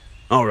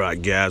All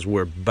right, guys,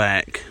 we're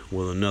back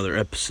with another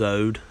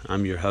episode.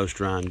 I'm your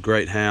host, Ryan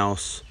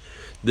Greathouse.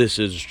 This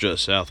is Strut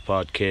South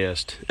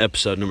Podcast,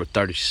 episode number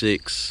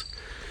 36.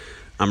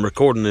 I'm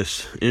recording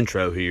this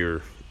intro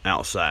here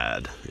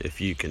outside, if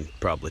you can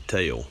probably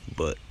tell,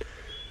 but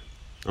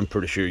I'm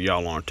pretty sure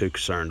y'all aren't too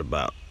concerned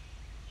about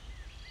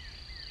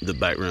the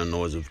background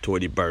noise of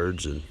Tweety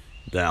birds and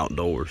the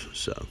outdoors,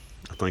 so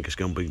I think it's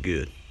going to be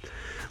good.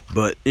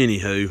 But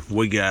anywho,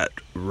 we got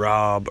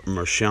Rob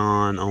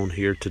Mershon on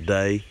here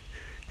today.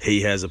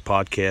 He has a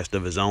podcast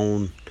of his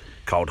own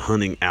called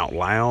Hunting Out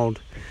Loud.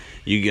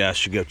 You guys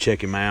should go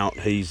check him out.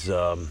 He's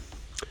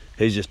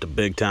just a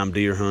big time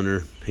deer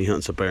hunter. He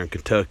hunts up there in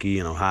Kentucky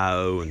and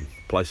Ohio and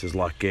places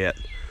like that.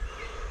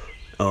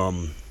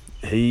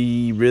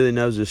 He really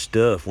knows his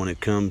stuff when it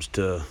comes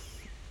to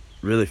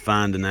really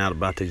finding out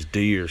about these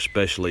deer,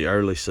 especially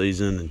early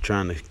season, and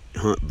trying to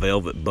hunt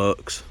velvet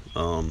bucks.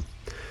 I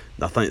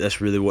think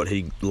that's really what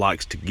he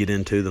likes to get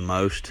into the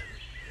most.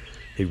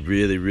 He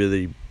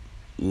really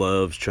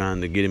loves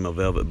trying to get him a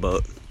velvet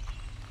buck.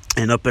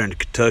 And up there in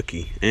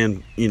Kentucky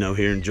and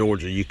here in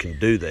Georgia, you can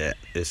do that.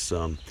 It's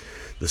the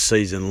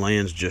season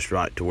lands just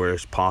right to where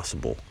it's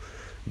possible.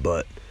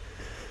 But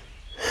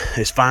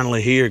it's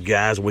finally here,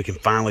 guys. We can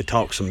finally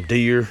talk some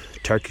deer.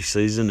 Turkey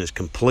season is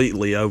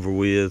completely over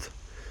with.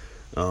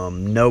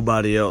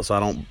 Nobody else, I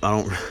don't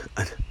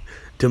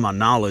to my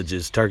knowledge,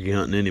 is turkey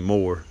hunting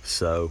anymore.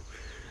 So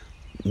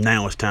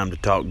now it's time to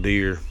talk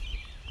deer.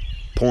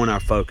 Point our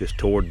focus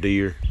toward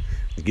deer,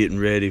 getting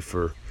ready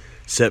for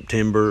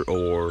September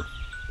or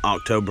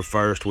October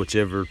 1st,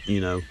 whichever,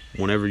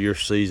 whenever your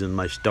season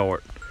may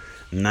start.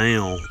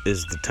 Now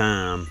is the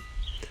time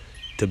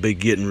to be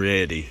getting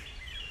ready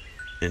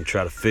and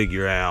try to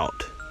figure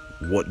out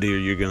what deer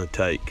you're going to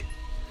take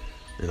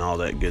and all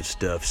that good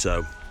stuff.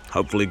 So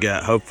hopefully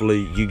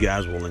you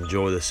guys will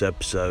enjoy this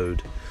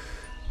episode.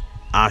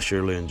 I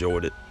surely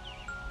enjoyed it,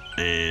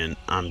 and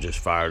I'm just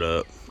fired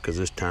up because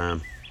this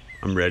time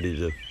I'm ready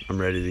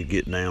to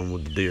get down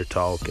with the deer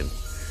talk, and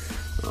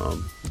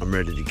I'm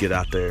ready to get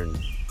out there and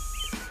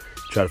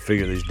try to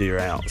figure these deer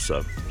out.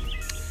 So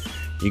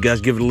you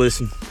guys give it a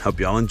listen. Hope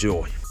y'all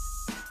enjoy.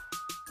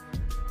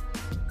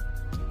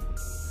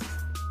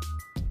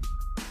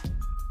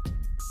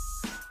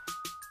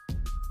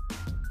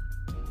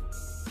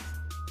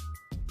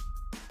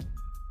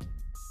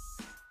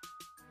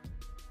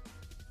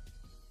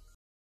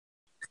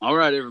 All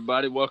right,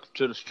 everybody. Welcome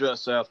to the Strut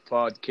South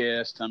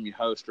Podcast. I'm your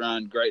host,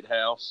 Ryan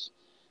Greathouse,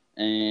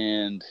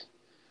 and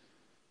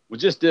I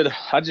just did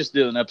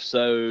an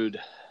episode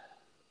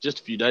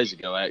just a few days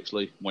ago,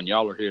 actually. When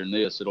y'all are hearing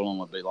this, it'll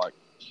only be like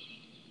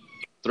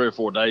 3 or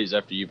 4 days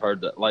after you've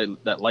heard that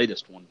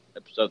latest one,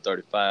 episode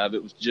 35.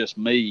 It was just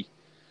me,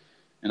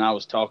 and I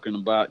was talking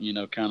about,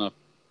 kind of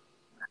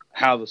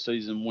how the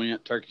season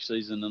went, turkey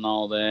season and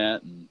all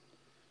that. And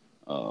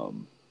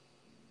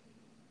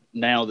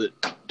now that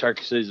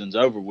turkey season's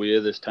over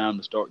with, it's time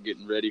to start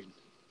getting ready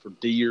for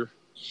deer.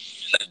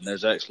 And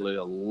there's actually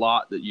a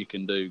lot that you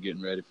can do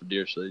getting ready for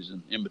deer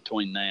season in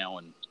between now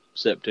and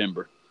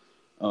September.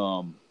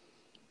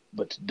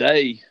 But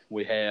today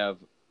we have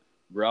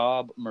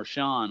Rob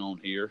Mershon on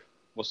here.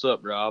 What's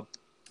up, Rob?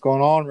 What's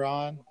going on,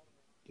 Ron?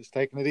 Just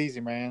taking it easy,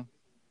 man.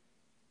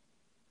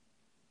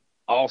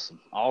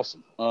 Awesome.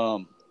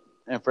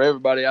 And for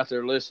everybody out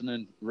there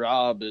listening,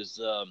 Rob is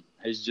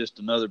he's just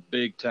another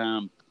big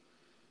time.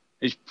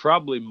 He's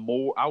probably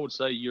more. I would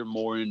say you're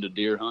more into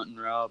deer hunting,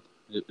 Rob.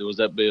 Would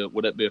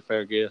that be a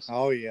fair guess?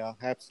 Oh yeah,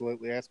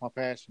 absolutely. That's my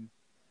passion.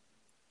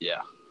 Yeah.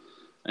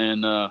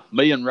 And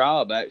me and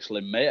Rob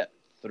actually met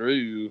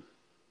through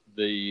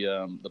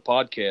the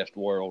podcast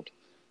world,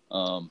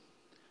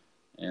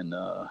 and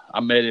I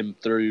met him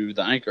through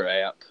the Anchor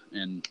app,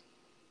 and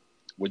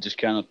we just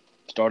kind of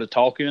started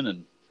talking,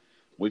 and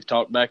we've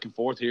talked back and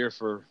forth here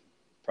for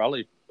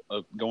probably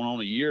going on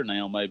a year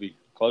now, maybe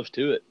close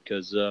to it,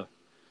 because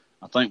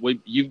I think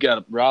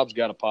Rob's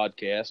got a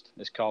podcast.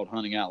 It's called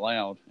Hunting Out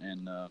Loud,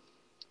 and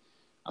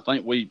I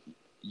think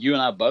you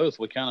and I both,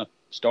 we kind of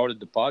started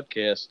the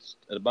podcast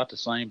at about the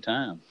same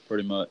time,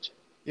 pretty much.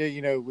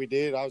 Yeah, we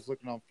did. I was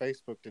looking on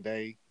Facebook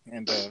today,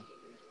 and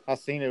I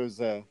seen it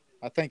was,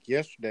 I think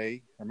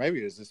yesterday, or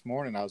maybe it was this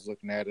morning, I was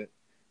looking at it.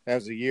 That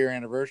was a year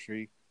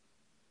anniversary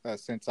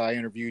since I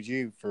interviewed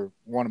you for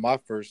one of my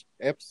first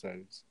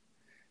episodes.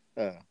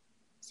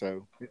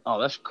 Oh,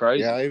 that's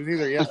crazy. Yeah, it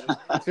was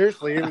either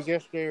seriously, it was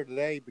yesterday or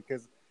today,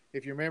 because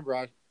if you remember,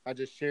 I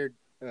just shared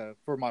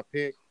for my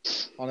pick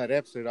on that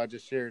episode, I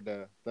just shared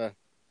the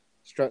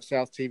Strut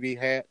South TV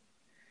hat.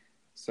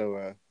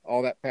 So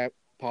all that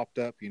popped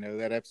up,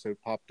 that episode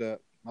popped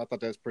up. I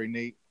thought that was pretty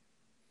neat.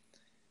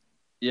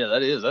 Yeah,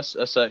 that is.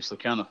 That's actually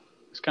kind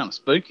of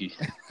spooky.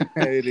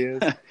 It is.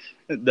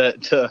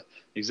 That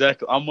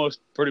exactly, almost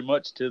pretty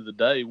much to the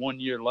day 1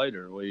 year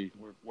later,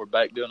 we're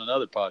back doing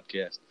another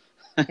podcast.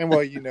 And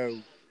well,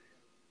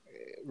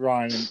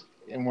 Ryan,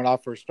 and when I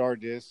first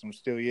started this, I'm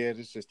still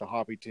it's just a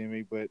hobby to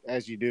me. But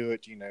as you do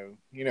it, you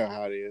know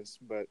how it is.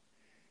 But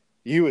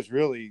you was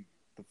really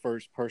the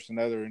first person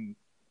other than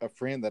a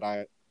friend that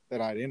I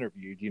that I'd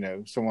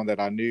interviewed, someone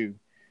that I knew.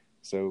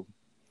 So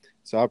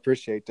I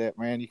appreciate that,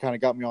 man. You kind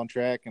of got me on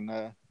track and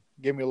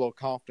give me a little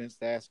confidence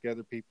to ask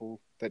other people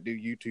that do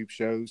YouTube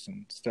shows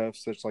and stuff,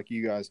 such like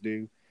you guys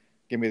do.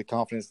 Give me the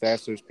confidence to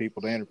ask those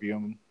people to interview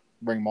them and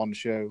bring them on the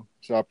show.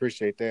 So I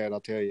appreciate that, I'll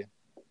tell you.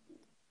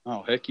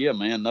 Oh, heck yeah,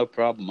 man. No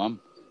problem.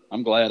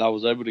 I'm glad I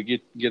was able to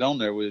get on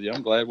there with you.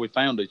 I'm glad we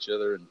found each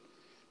other and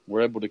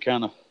we're able to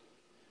kind of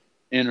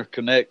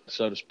interconnect,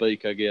 so to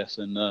speak, I guess.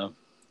 And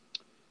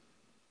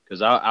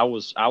because I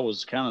was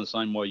kind of the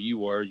same way you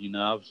were.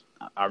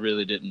 I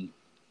really didn't,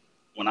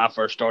 when I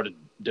first started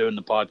doing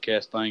the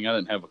podcast thing, I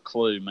didn't have a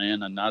clue,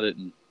 man. And I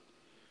didn't,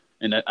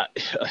 and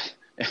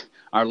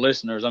our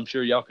listeners, I'm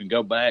sure y'all can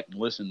go back and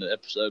listen to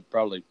episode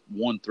probably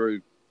 1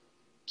 through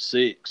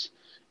 6,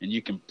 and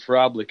you can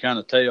probably kind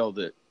of tell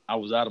that I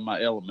was out of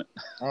my element.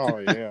 Oh,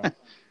 yeah.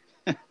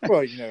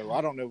 Well,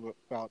 I don't know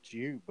about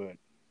you, but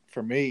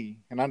for me,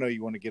 and I know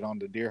you want to get on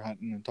to deer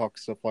hunting and talk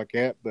stuff like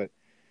that, but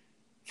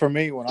for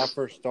me, when I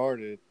first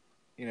started,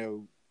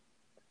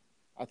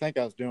 I think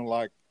I was doing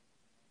like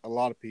a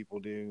lot of people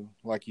do,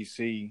 like you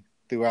see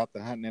throughout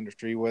the hunting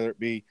industry, whether it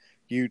be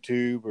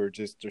YouTube or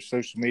just their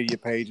social media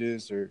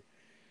pages or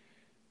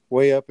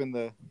way up with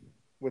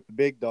the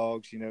big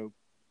dogs,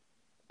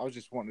 I was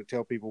just wanting to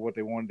tell people what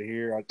they wanted to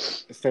hear.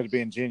 Instead of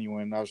being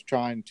genuine, I was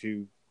trying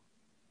to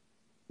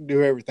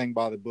do everything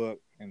by the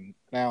book. And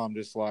now I'm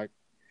just like,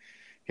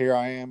 here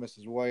I am. This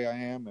is the way I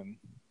am. And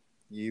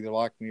you either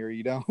like me or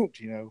you don't,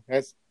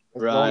 that's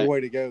right. The only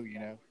way to go,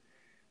 Yeah.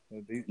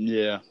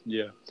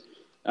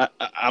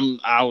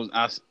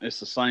 It's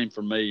the same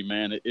for me,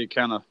 man. It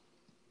kind of,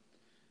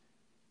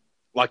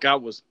 like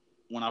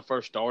when I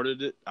first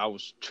started it, I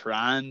was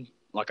trying,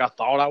 like I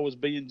thought I was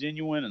being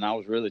genuine and I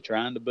was really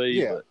trying to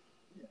be, but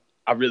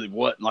I really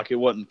wasn't. Like it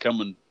wasn't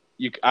coming.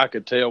 I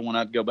could tell when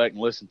I'd go back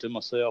and listen to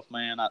myself,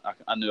 man.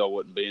 I knew I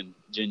wasn't being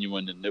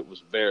genuine, and it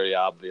was very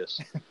obvious.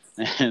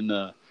 And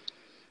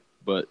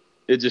but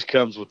it just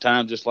comes with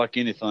time, just like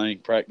anything.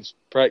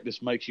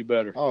 Practice makes you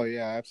better. Oh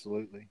yeah,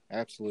 absolutely.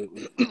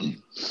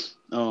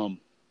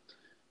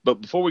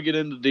 But before we get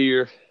into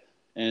deer,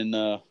 and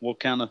we'll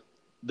kind of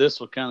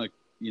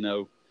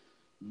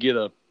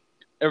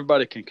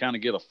everybody can kind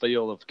of get a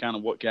feel of kind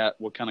of what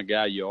kind of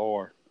guy you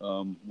are.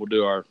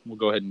 We'll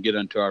go ahead and get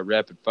into our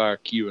rapid fire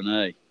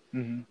Q&A.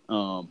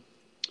 Mm-hmm.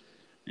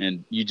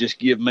 And you just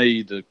give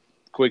me the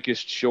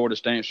quickest,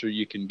 shortest answer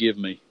you can give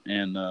me,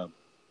 and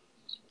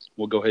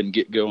we'll go ahead and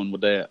get going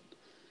with that.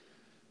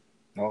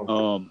 Okay.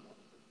 All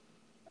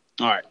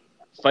right.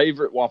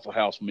 Favorite Waffle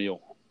House meal?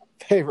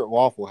 Favorite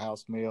Waffle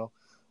House meal?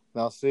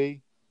 Now,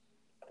 see,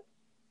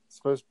 it's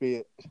supposed to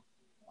be,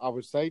 I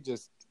would say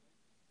just,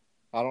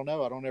 I don't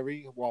know. I don't ever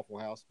eat Waffle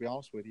House, to be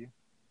honest with you.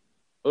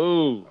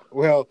 Ooh.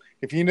 Well,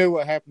 if you knew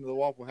what happened to the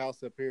Waffle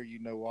House up here,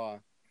 you'd know why.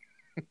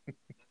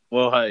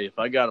 Well, hey, if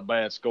I got a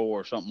bad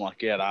score or something like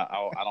that,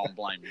 I don't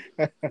blame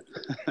you.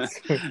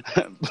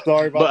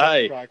 Sorry about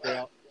that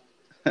strikeout.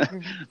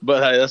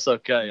 But hey, that's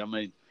okay. I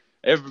mean,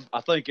 I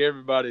think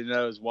everybody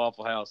knows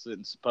Waffle House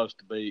isn't supposed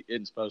to be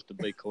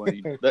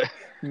clean.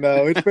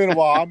 No, it's been a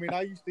while. I mean,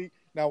 I used to eat.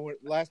 Now,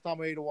 last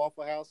time I ate a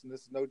Waffle House, and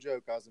this is no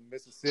joke, I was in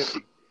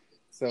Mississippi,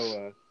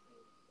 so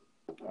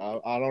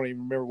I don't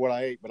even remember what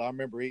I ate, but I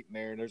remember eating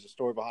there. And there's a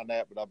story behind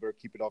that, but I better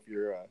keep it off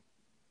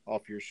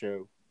your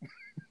show.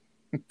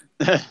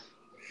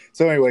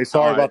 So anyway,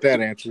 sorry about that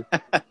answer.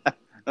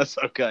 That's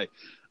okay.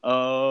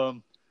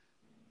 One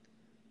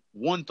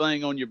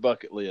thing on your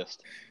bucket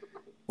list.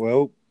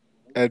 Well,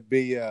 that'd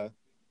be I'd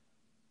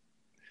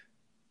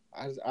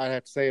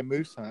have to say a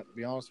moose hunt, to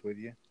be honest with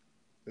you.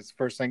 That's the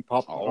first thing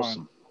popped in my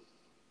mind.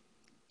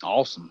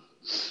 Awesome.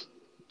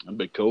 That'd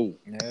be cool.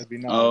 Yeah, that'd be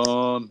nice.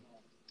 All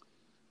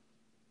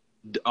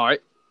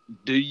right.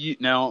 Do you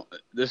now?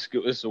 This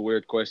is a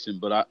weird question,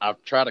 but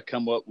I've tried to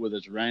come up with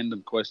as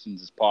random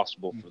questions as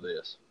possible for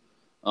this.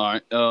 All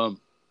right.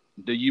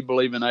 Do you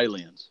believe in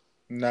aliens?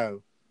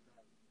 No.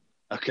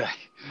 Okay.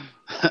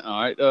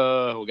 All right.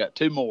 We got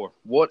 2 more.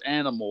 What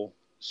animal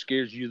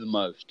scares you the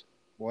most?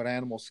 What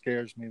animal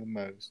scares me the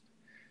most?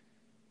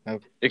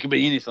 It could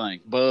be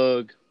anything: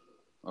 bug,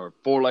 or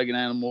 4-legged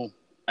animal,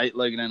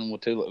 8-legged animal,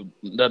 2.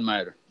 Doesn't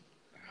matter.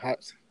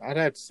 I'd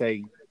have to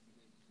say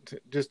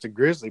just a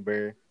grizzly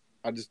bear.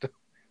 I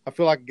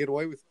feel like I could get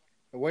away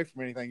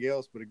from anything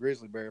else but a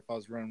grizzly bear. If I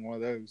was running one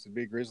of those, it'd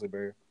be a grizzly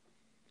bear.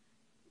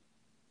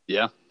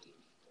 Yeah.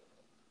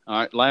 All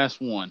right,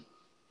 last one.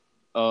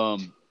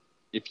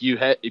 If you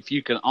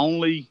could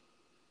only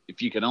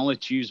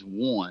choose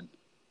one,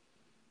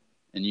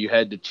 and you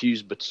had to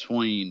choose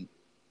between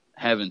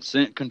having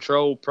scent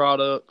control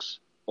products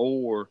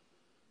or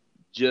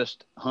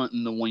just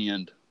hunting the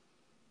wind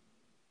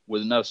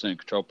with no scent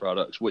control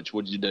products, which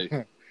would you do?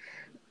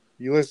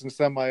 You listen to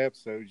some of my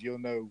episodes, you'll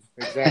know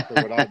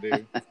exactly what I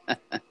do.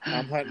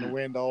 I'm hunting the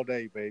wind all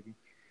day, baby.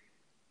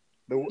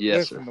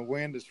 Listen, the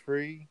wind is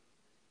free,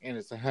 and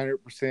it's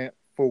 100%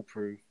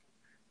 foolproof,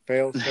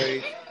 fail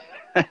safe,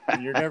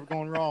 and you're never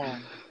going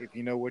wrong if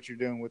you know what you're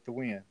doing with the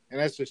wind. And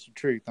that's just the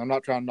truth. I'm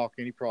not trying to knock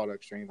any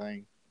products or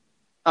anything.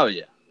 Oh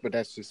yeah, but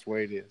that's just the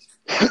way it is.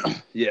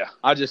 Yeah,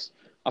 I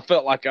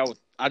felt like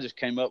I just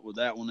came up with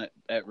that one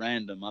at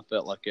random. I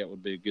felt like that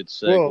would be a good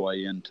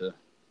segue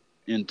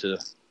into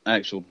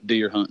actual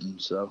deer hunting.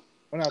 So,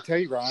 well, I'll tell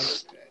you, Ryan,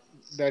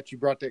 that you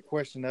brought that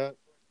question up,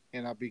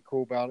 and I'll be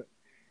cool about it.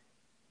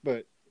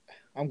 But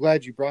I'm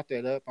glad you brought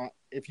that up.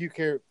 If you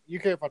care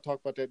if I talk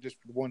about that just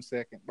for 1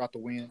 second about the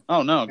wind.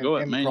 Oh no, go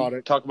ahead, and man.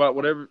 product. Talk about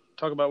whatever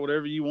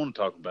you want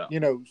to talk about. You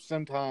know,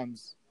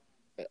 sometimes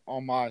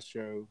on my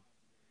show,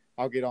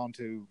 I'll get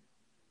onto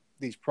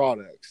these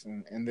products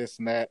and this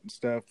and that and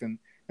stuff, and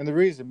the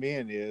reason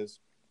being is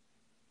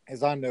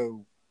I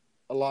know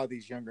a lot of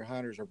these younger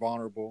hunters are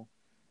vulnerable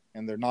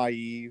and they're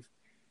naive,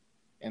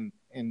 and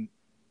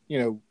you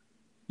know,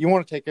 you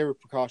want to take every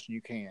precaution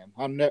you can.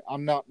 I'm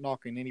not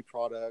knocking any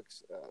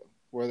products,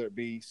 whether it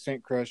be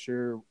scent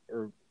crusher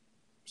or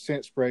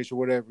scent sprays or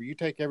whatever. You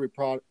take every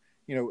product,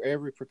 you know,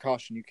 every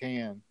precaution you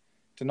can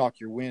to knock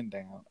your wind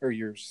down or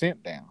your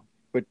scent down.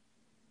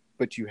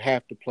 But you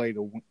have to play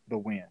the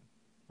wind.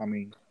 I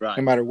mean, right.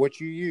 No matter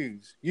what you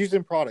use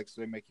them products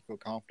that make you feel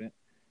confident.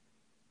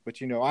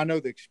 But you know, I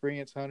know the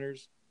experienced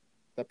hunters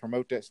that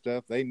promote that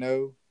stuff. They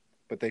know,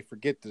 but they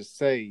forget to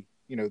say,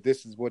 you know,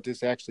 this is what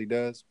this actually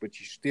does. But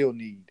you still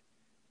need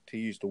to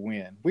use the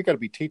wind. We got to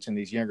be teaching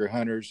these younger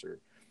hunters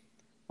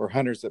or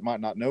hunters that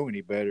might not know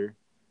any better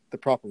the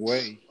proper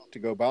way to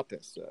go about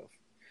that stuff.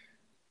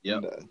 Yeah,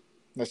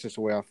 that's just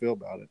the way I feel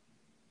about it.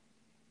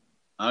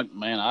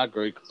 I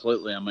agree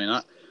completely. I'm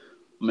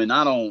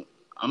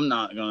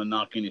not going to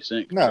knock any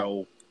scent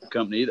control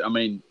company either.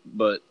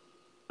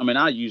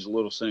 I use a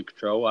little scent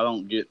control.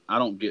 I'm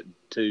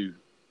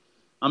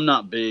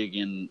not big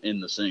in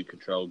the scent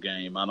control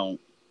game.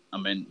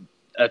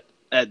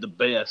 At the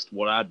best,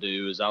 what I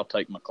do is I'll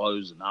take my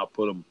clothes and I'll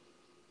put them,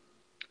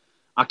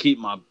 I keep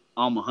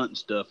all my hunting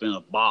stuff in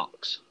a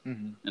box,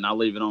 mm-hmm. and I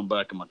leave it on the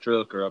back of my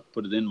truck, or I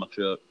put it in my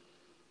truck.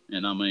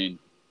 And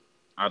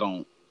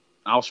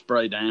I'll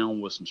spray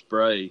down with some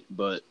spray,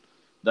 but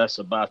that's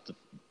about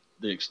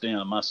the extent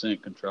of my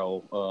scent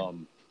control.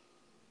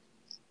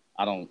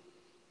 Now,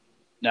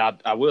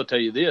 I will tell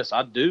you this.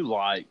 I do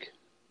like,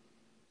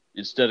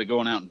 instead of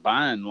going out and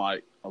buying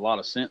like a lot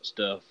of scent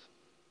stuff,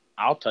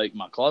 I'll take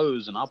my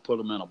clothes and I'll put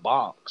them in a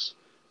box.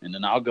 And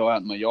then I'll go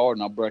out in my yard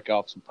and I'll break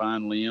off some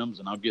pine limbs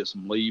and I'll get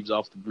some leaves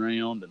off the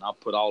ground and I'll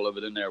put all of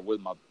it in there with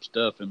my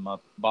stuff in my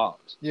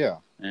box. Yeah.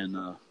 And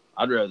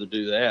I'd rather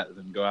do that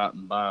than go out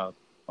and buy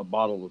a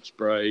bottle of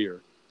spray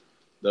or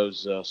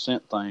those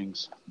scent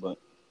things. But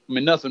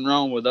nothing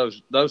wrong with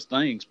those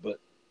things, but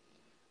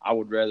I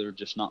would rather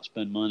just not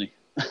spend money.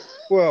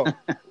 Well,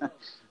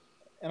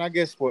 and I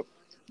guess what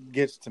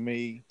gets to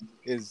me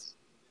is,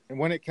 and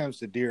when it comes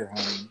to deer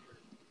hunting,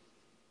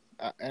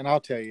 and I'll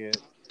tell you,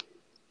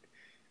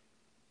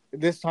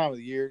 this time of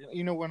the year,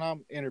 you know, when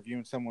I'm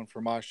interviewing someone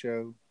for my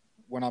show,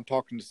 when I'm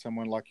talking to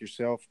someone like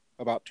yourself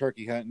about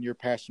turkey hunting, you're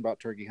passionate about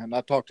turkey hunting.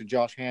 I talked to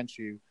Josh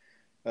Hanshew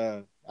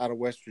out of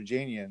West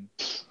Virginia,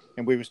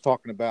 and we was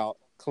talking about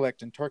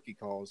collecting turkey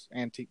calls,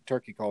 antique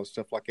turkey calls,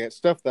 stuff like that,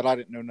 stuff that I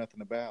didn't know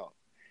nothing about.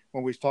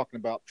 When we was talking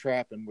about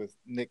trapping with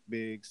Nick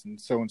Biggs and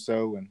so,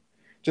 and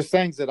just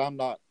things that I'm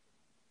not,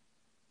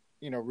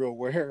 you know, real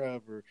aware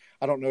of, or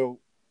I don't know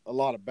a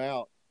lot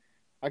about.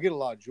 I get a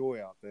lot of joy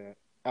out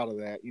of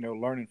that, you know,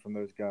 learning from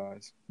those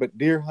guys. But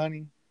deer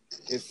hunting,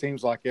 it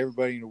seems like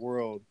everybody in the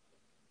world,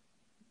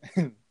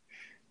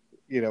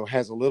 you know,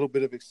 has a little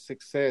bit of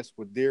success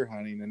with deer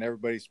hunting, and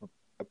everybody's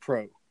a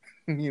pro.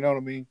 You know what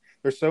I mean?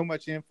 There's so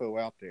much info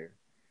out there.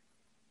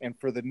 And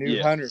for the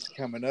new hunters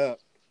coming up,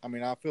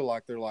 I feel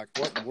like they're like,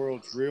 what in the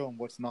world's real and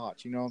what's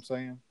not? You know what I'm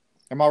saying?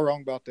 Am I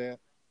wrong about that?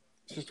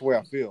 It's just the way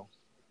I feel.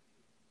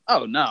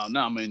 Oh, no.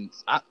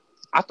 I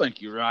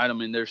think you're right.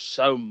 There's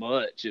so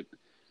much.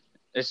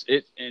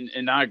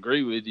 And I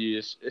agree with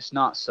you. It's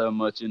not so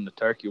much in the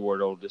turkey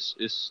world.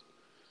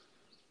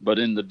 But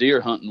in the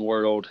deer hunting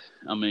world,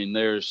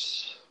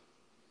 there's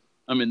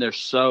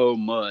so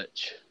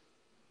much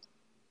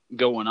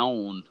going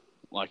on.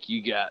 Like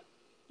you got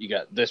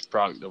this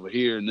product over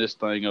here and this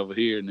thing over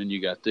here, and then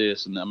you got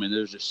this, and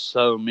there's just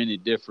so many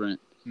different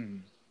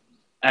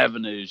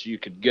avenues you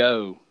could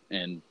go,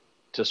 and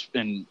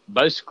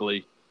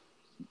basically,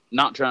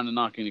 not trying to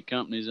knock any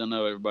companies. I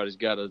know everybody's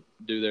got to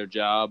do their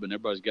job, and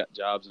everybody's got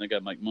jobs, and they got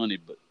to make money.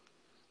 But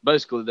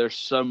basically, there's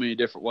so many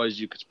different ways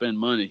you could spend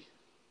money.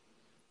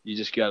 You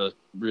just got to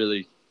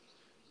really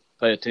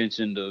pay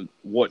attention to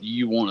what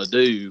you want to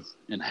do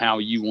and how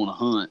you want to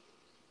hunt,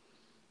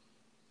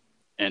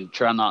 and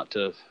try not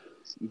to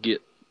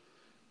get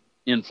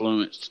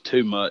influenced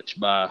too much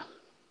by,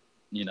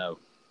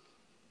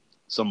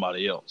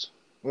 somebody else.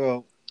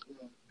 Well,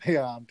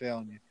 yeah, I'm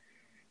telling you,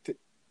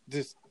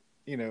 just,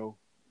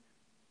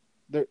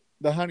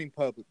 the Hunting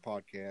Public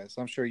podcast,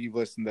 I'm sure you've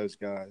listened to those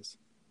guys,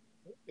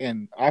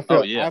 and I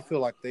feel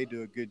like they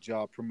do a good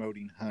job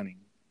promoting hunting.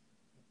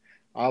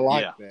 I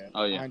like that.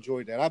 Oh, yeah. I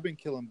enjoyed that. I've been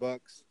killing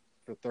bucks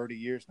for 30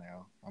 years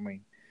now.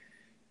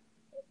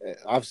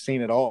 I've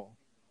seen it all.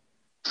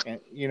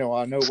 And,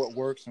 I know what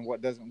works and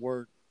what doesn't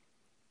work.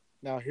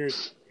 Now,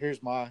 here's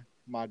my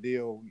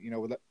deal,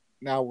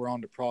 now we're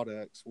on to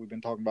products. We've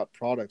been talking about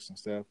products and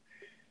stuff.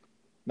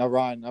 Now,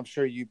 Ryan, I'm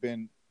sure you've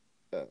been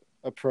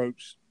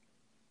approached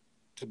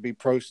to be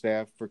pro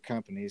staff for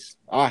companies.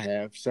 I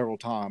have several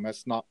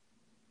times.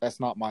 That's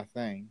not my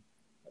thing.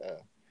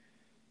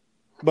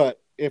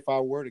 But if I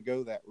were to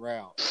go that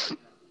route,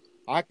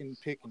 I can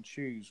pick and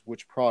choose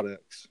which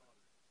products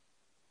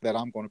that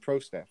I'm going to pro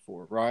staff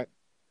for, right?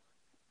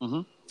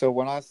 Mm-hmm. So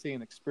when I see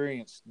an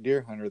experienced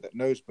deer hunter that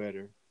knows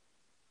better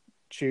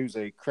choose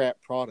a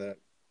crap product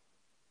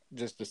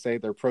just to say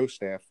they're pro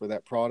staff for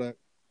that product,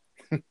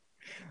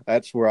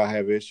 that's where I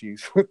have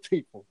issues with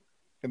people.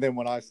 And then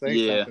when I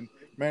say something,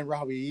 man,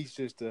 Robbie, he's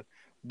just a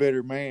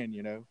bitter man,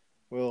 you know.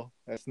 Well,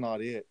 that's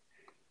not it.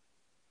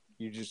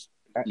 You just,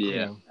 you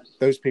know,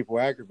 those people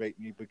aggravate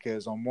me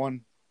because on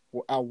one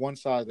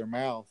side of their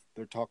mouth,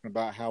 they're talking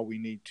about how we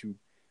need to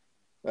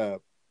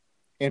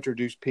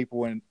introduce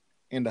people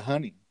into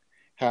hunting,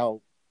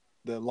 how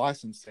the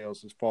license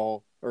sales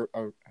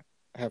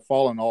have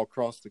fallen all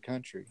across the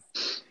country.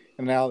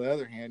 And now on the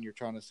other hand, you're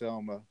trying to sell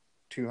them a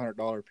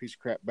 $200 piece of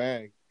crap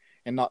bag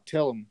and not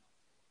tell them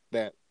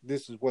that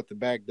this is what the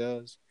bag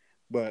does.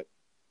 But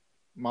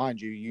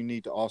mind you, you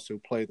need to also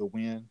play the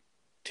win,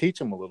 teach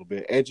them a little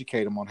bit,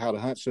 educate them on how to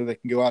hunt so they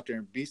can go out there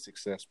and be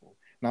successful.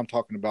 And I'm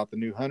talking about the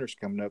new hunters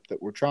coming up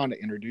that we're trying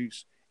to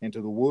introduce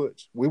into the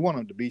woods. We want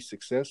them to be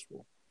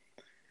successful.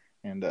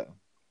 And, I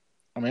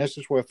mean, that's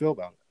just what I feel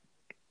about it.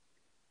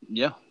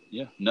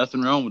 Yeah.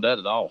 Nothing wrong with that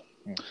at all.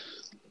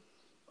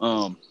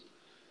 Yeah.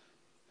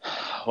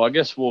 Well, I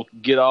guess we'll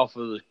get off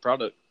of the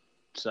product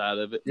side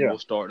of it, and we'll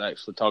start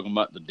actually talking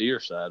about the deer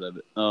side of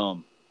it.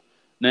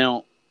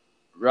 Now,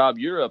 Rob,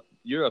 you're up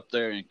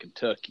there in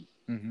Kentucky,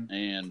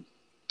 and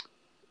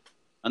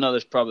I know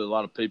there's probably a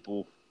lot of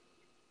people.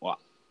 Well,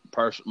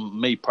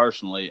 me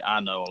personally,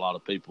 I know a lot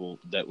of people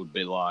that would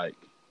be like,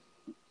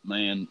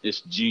 "Man,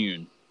 it's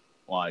June.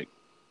 Like,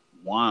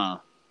 why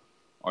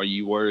are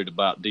you worried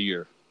about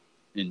deer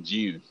in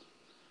June?"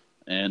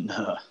 And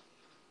I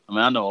mean,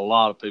 I know a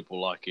lot of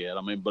people like that.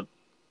 I mean, but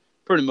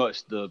pretty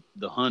much the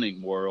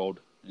hunting world,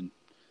 and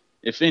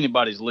if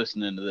anybody's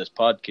listening to this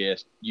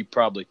podcast, you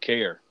probably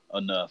care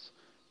enough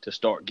to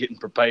start getting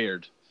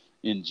prepared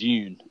in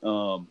June.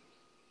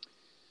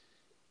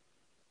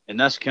 And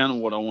that's kind of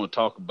what I want to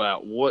talk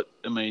about.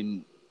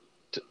 Can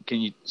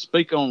you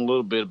speak on a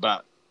little bit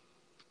about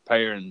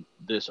preparing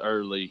this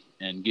early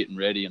and getting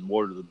ready, and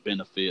what are the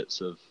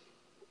benefits of,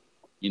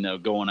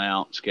 going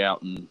out,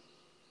 scouting,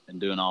 and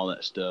doing all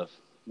that stuff?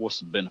 What's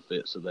the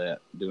benefits of that,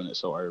 doing it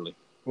so early?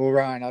 Well,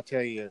 Ryan, I'll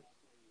tell you,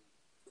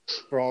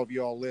 for all of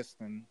you all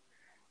listening,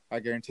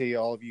 I guarantee you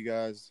all of you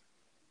guys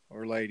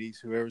or ladies,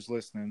 whoever's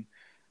listening,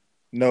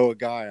 know a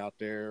guy out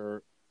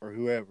there or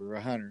whoever,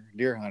 a hunter,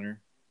 deer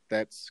hunter,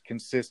 that's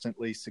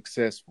consistently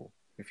successful.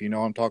 If you know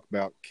what I'm talking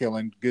about,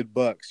 killing good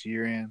bucks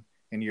year in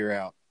and year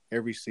out,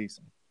 every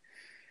season.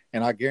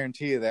 And I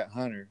guarantee you that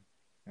hunter,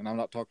 and I'm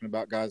not talking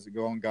about guys that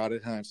go on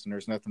guided hunts, and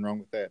there's nothing wrong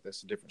with that.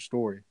 That's a different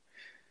story.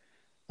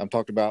 I'm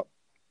talking about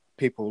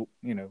people,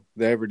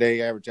 the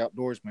everyday average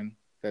outdoorsman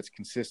that's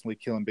consistently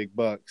killing big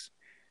bucks.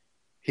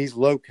 He's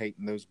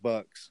locating those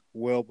bucks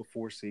well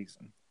before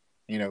season.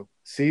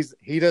 Season,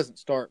 he doesn't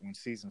start when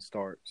season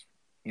starts.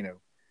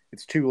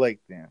 It's too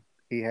late then.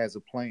 He has a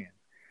plan.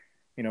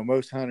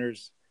 Most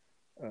hunters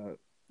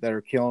that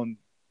are killing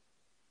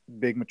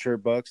big mature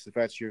bucks, if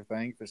that's your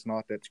thing, if it's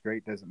not, that's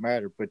great, doesn't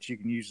matter. But you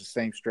can use the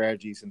same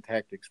strategies and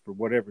tactics for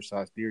whatever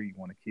size deer you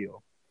want to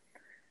kill.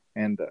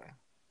 And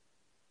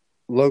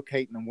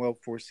locating them well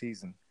before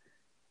season,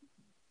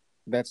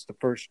 that's the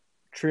first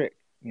trick.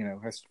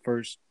 That's the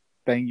first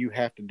thing you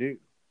have to do.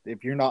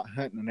 If you're not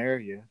hunting an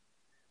area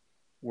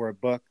where a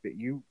buck of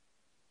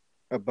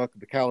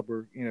the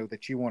caliber,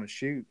 that you want to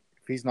shoot,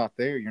 if he's not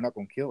there, you're not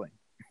going to kill him.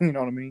 You know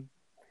what I mean?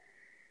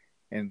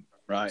 And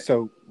right.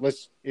 So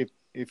let's,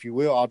 if you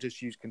will, I'll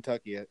just use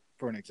Kentucky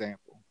for an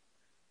example.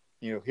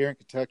 Here in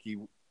Kentucky,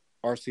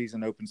 our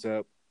season opens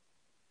up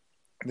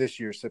this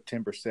year,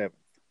 September 7th.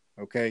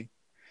 Okay.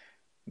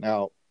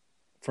 Now,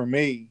 for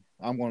me,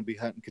 I'm going to be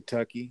hunting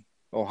Kentucky,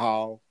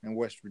 Ohio, and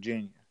West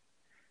Virginia.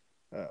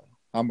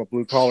 I'm a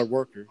blue-collar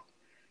worker.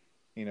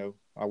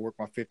 I work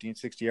my 50 and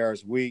 60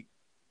 hours a week.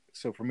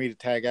 So for me to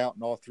tag out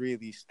in all three of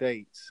these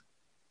states,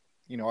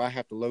 I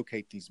have to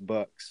locate these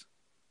bucks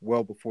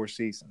well before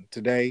season.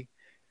 Today,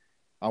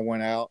 I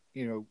went out,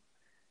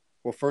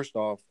 well, first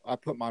off, I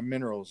put my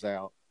mineral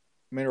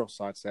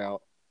sites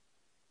out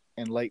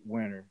in late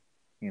winter,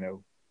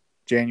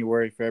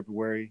 January,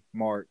 February,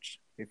 March.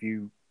 If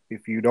you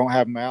don't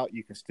have them out,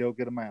 you can still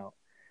get them out.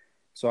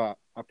 So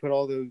I put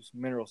all those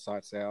mineral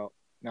sites out.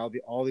 Now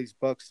all these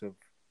bucks have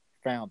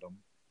found them,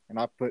 and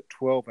I put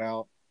 12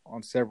 out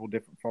on several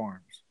different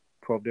farms,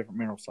 12 different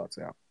mineral sites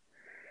out.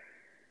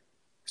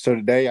 So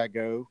today I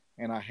go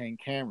and I hang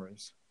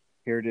cameras.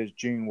 Here it is,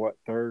 June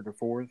 3rd or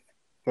 4th?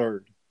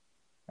 3rd.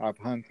 I've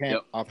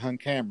hung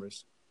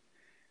cameras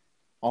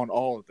on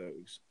all of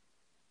those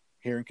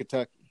here in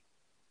Kentucky,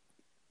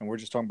 and we're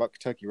just talking about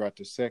Kentucky right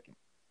this second.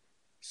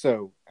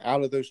 So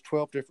out of those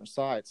 12 different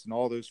sites and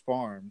all those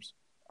farms,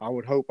 I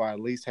would hope I at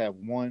least have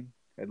one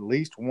at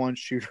least one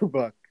shooter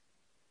buck.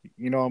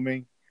 You know what I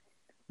mean?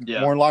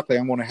 Yeah. More than likely,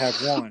 I'm going to have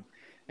one.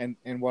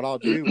 And what I'll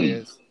do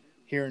is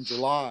here in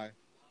July,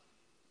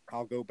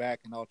 I'll go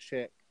back and I'll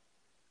check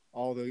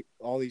all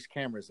these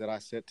cameras that I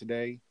set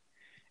today,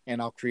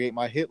 and I'll create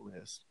my hit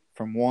list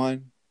from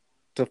 1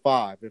 to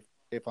 5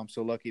 if I'm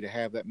so lucky to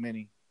have that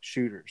many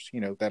shooters,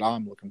 that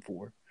I'm looking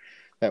for,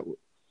 that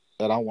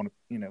I want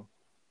to,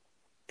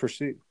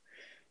 pursue.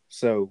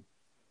 So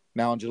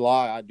now in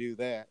July I do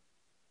that,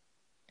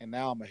 and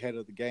now I'm ahead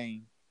of the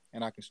game,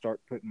 and I can start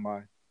putting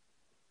my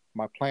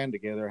plan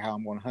together how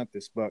I'm going to hunt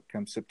this buck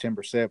come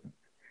September 7th.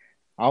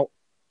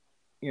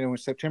 In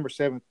September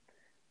 7th,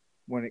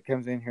 when it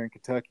comes in here in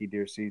Kentucky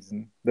deer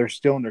season, they're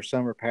still in their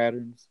summer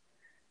patterns.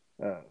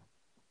 You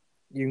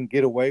can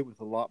get away with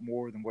a lot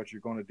more than what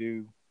you're going to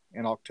do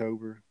in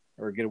October,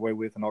 or get away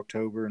with in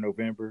October and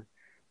November.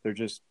 They're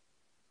just,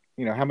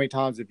 how many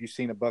times have you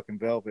seen a buck in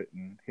velvet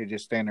and he'll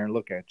just stand there and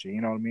look at you?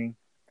 You know what I mean?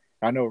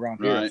 I know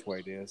around here that's the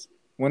way it is.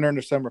 When they're in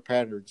their summer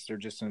patterns, they're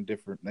just in a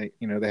different, they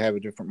have a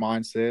different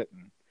mindset.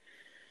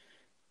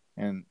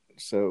 And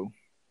so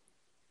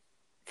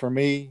for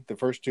me, the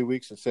first 2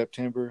 weeks of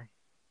September,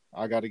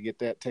 I got to get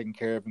that taken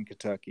care of in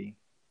Kentucky.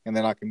 And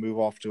then I can move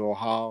off to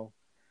Ohio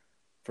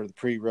for the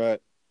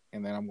pre-rut.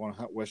 And then I'm going to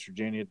hunt West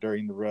Virginia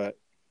during the rut.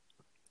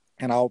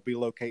 And I'll be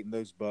locating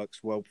those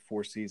bucks well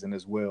before season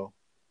as well.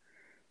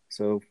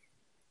 So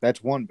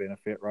that's one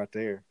benefit right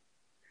there.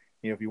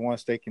 If you want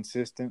to stay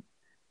consistent,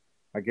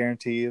 I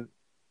guarantee you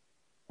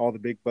all the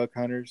big buck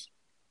hunters,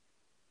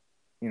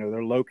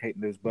 they're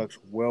locating those bucks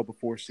well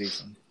before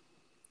season.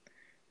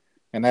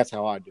 And that's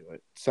how I do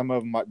it. Some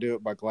of them might do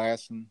it by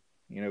glassing,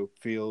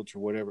 fields or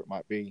whatever it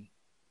might be.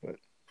 But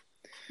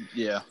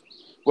yeah.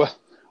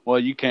 Well,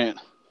 you can't.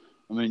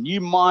 I mean,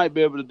 you might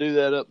be able to do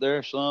that up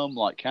there some,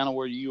 like kind of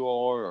where you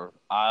are, or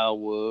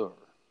Iowa, or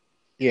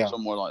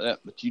somewhere like that.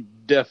 But you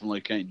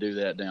definitely can't do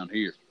that down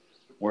here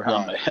where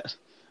I'm at.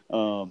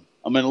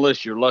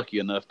 Unless you're lucky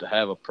enough to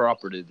have a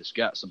property that's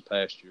got some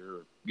pasture,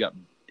 or got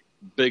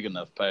big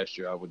enough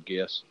pasture, I would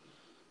guess.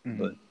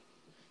 Mm-hmm. But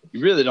you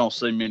really don't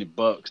see many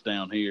bucks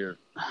down here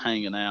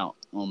hanging out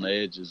on the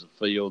edges of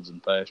fields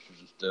and pastures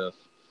and stuff.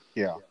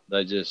 Yeah.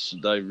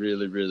 They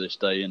really, really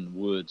stay in the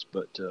woods.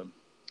 But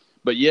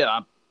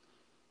yeah,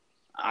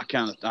 I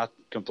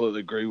completely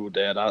agree with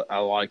that. I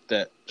like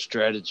that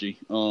strategy.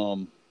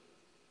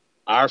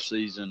 Our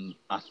season,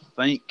 I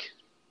think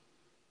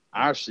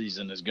our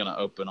season is going to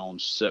open on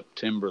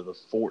September the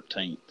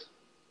 14th.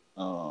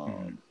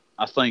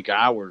 I think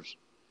ours,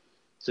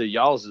 see,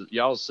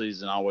 y'all's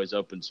season always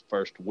opens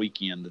first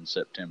weekend in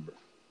September.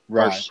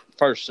 Right.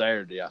 First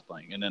Saturday, I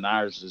think. And then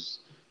ours is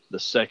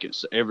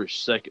every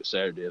second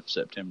Saturday of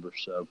September.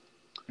 So,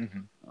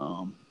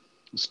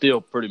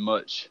 still pretty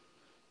much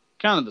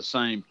kind of the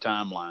same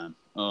timeline.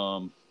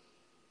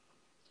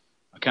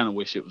 I kind of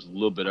wish it was a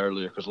little bit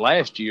earlier, because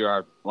last year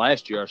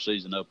our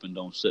season opened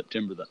on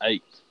September the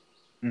 8th.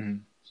 Mm-hmm.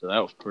 So that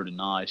was pretty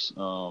nice.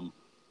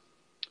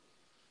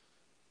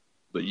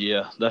 But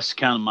yeah, that's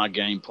kind of my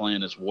game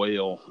plan as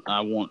well. I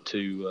want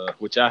to,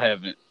 which I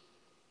haven't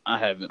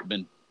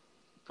been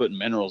putting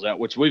minerals out,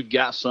 which I've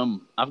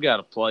got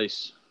a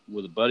place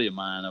with a buddy of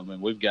mine. I mean,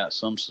 we've got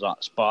some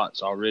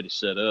spots already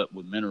set up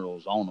with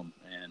minerals on them,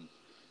 and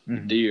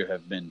the deer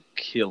have been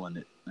killing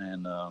it.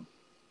 And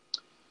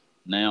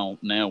now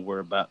we're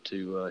about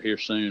to, here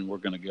soon, we're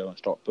going to go and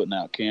start putting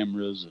out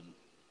cameras and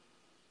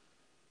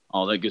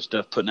all that good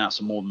stuff, putting out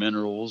some more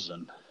minerals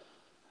and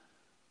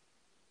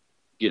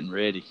getting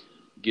ready,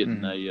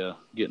 getting a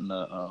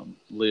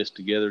list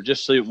together,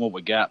 just seeing what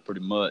we got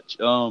pretty much.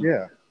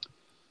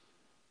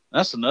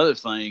 That's another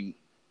thing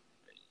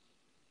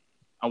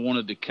I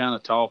wanted to kind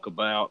of talk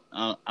about.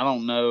 I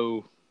don't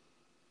know.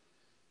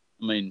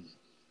 I mean,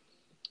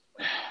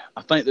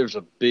 I think there's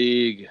a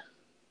big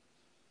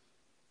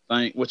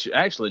thing, which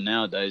actually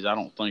nowadays I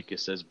don't think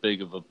it's as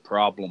big of a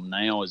problem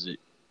now as it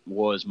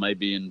was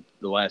maybe in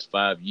the last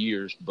 5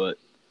 years, but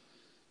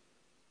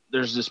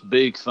there's this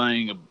big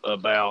thing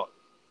about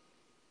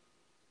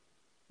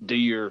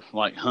deer,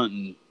 like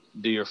hunting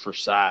deer for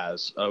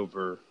size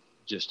over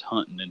just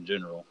hunting in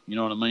general. You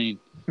know what I mean?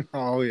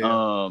 Oh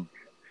yeah.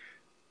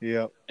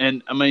 Yeah.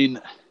 And I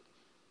mean,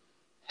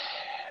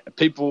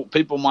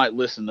 people might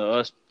listen to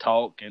us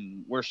talk,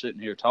 and we're sitting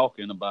here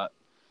talking about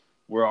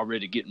we're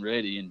already getting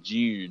ready in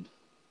June,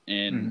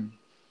 and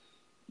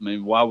I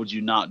mean, why would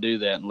you not do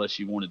that unless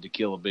you wanted to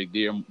kill a big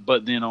deer?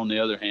 But then on the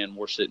other hand,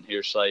 we're sitting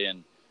here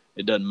saying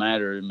it doesn't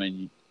matter. I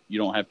mean, you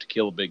don't have to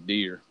kill a big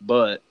deer.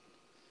 But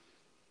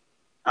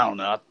I don't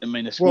know. I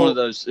mean, it's one of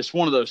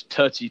those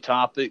touchy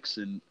topics,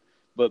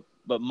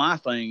 but my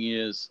thing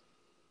is,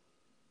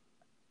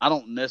 I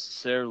don't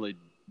necessarily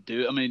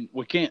do. I mean,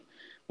 we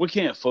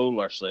can't fool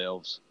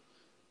ourselves,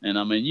 and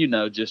I mean,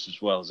 just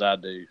as well as I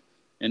do,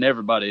 and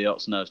everybody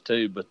else knows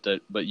too.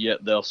 But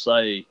yet they'll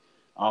say,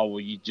 "Oh,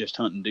 well, you just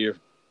hunting deer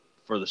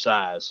for the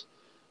size."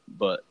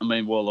 But I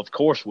mean, well, of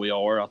course we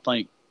are. I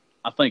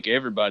think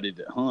everybody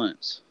that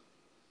hunts.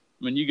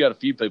 I mean, you got a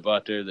few people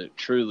out there that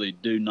truly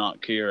do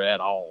not care at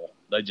all.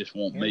 They just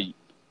want meat.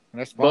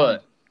 That's fine.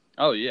 But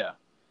Oh yeah,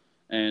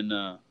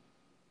 and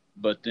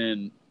but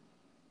then,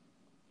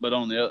 but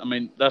on the other, I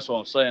mean, that's what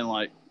I'm saying.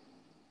 Like,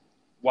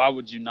 why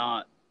would you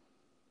not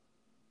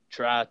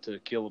try to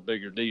kill a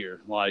bigger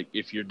deer? Like,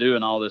 if you're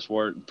doing all this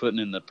work and putting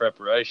in the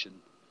preparation,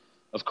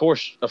 of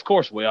course,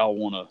 we all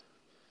want to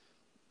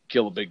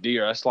kill a big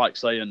deer. That's like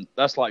saying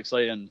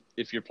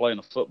if you're playing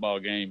a football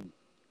game,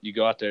 you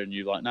go out there and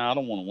you're like, nah, I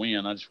don't want to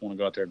win. I just want to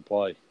go out there and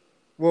play.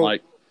 Well,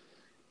 Like,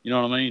 you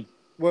know what I mean?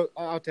 well,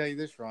 I'll tell you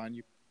this,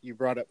 Ron. You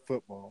brought up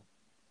football.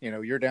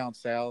 You're down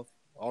south.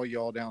 All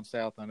y'all down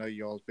south, I know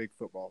y'all's big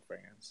football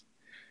fans,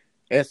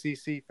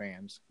 SEC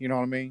fans. You know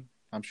what I mean?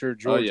 I'm sure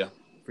Georgia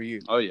for you.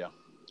 Oh yeah.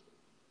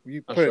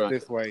 You That's put it right.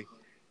 this way: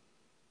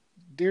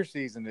 deer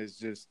season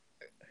is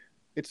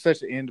it's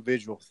such an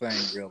individual thing,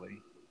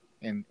 really,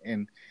 and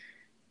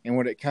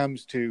when it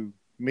comes to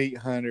meat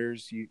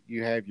hunters,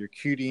 you have your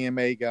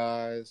QDMA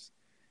guys,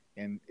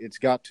 and it's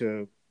got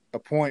to a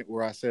point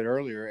where I said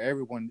earlier,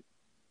 everyone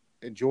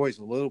enjoys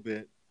a little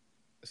bit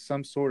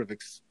some sort of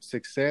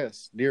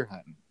success deer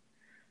hunting,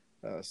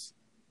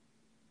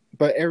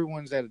 but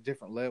everyone's at a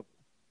different level.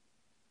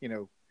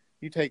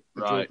 You take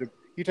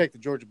the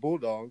Georgia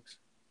Bulldogs,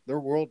 they're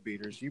world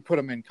beaters. You put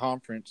them in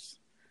conference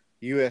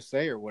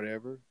USA or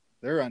whatever,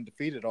 they're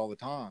undefeated all the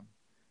time.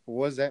 Well,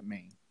 what does that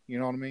mean? You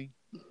know what I mean?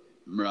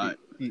 Right.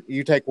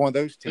 You take one of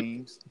those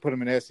teams, put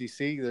them in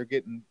SEC, they're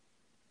getting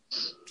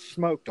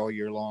smoked all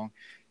year long.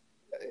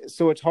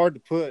 So it's hard to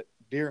put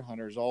deer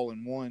hunters all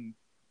in one,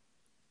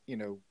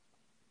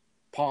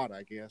 pot,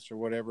 I guess, or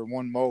whatever,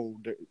 one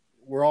mold.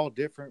 We're all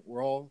different.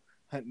 We're all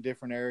hunting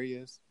different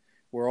areas.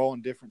 We're all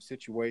in different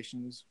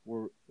situations.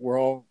 We're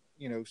all,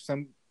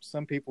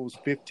 some people's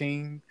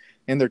 15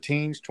 in their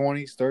teens,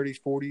 20s, 30s,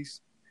 40s,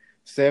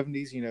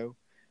 70s.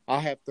 I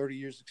have 30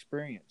 years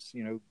experience.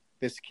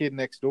 This kid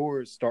next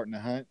door is starting to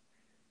hunt.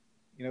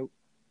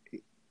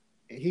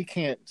 He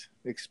can't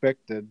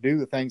expect to do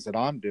the things that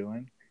I'm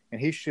doing,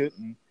 and he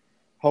shouldn't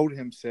hold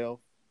himself,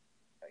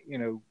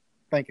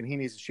 thinking he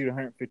needs to shoot a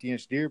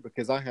 150-inch deer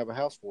because I have a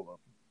house full of them.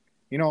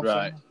 You know what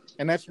I'm saying?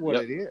 And that's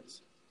what it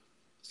is.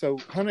 So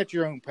hunt at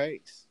your own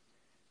pace.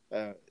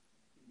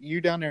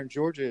 You down there in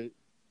Georgia,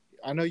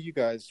 I know you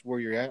guys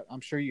where you're at.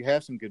 I'm sure you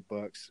have some good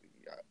bucks,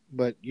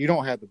 but you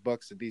don't have the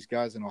bucks that these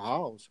guys in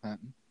Ohio's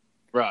hunting.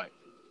 Right.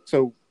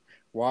 So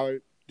why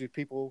do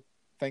people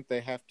think they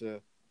have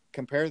to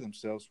compare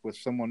themselves with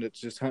someone that's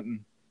just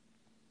hunting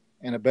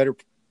in a better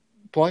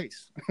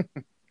place?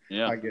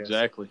 Yeah, I guess.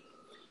 Exactly.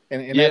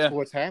 And that's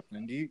what's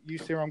happening. Do you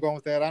see where I'm going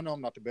with that? I know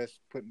I'm not the best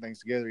putting things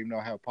together, even though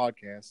I have a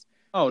podcast.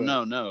 Oh,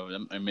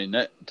 no. I mean,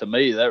 that to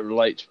me, that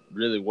relates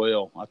really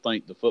well. I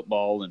think the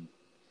football and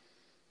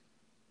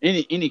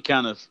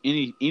anything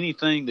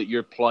that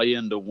you're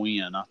playing to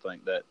win, I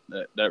think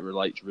that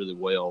relates really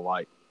well.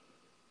 Like,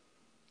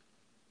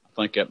 I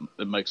think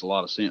that makes a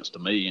lot of sense to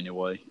me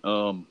anyway.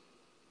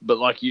 But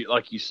like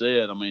you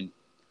said, I mean,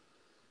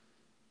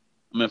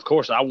 of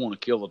course I want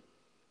to kill a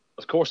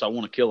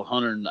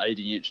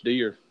 180-inch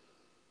deer,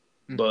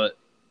 but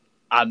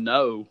I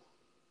know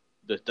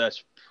that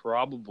that's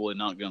probably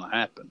not going to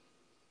happen.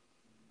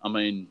 I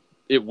mean,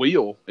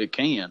 it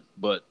can,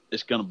 but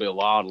it's going to be a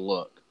lot of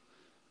luck.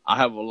 I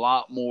have a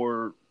lot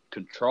more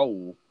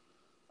control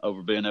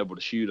over being able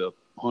to shoot a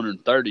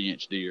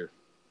 130-inch deer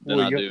than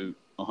I do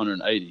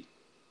 180.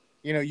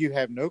 You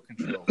have no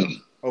control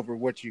over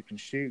what you can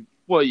shoot.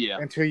 Well, yeah.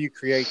 Until you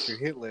create your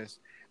hit list.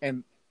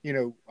 And,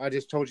 I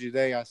just told you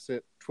today I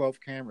set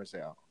 12 cameras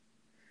out.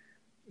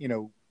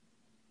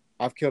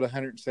 I've killed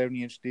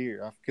 170-inch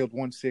deer. I've killed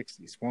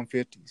 160s,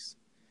 150s.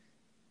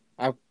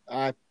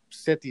 I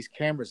set these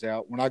cameras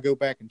out when I go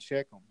back and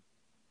check them.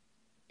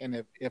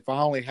 And if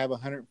I only have a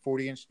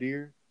 140-inch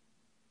deer,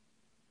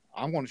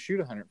 I'm going to shoot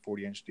a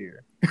 140-inch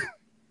deer.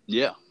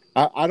 Yeah.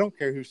 I don't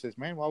care who says,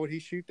 man, why would he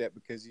shoot that?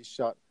 Because he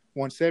shot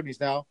 170s.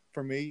 Now,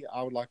 for me,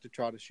 I would like to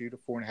try to shoot a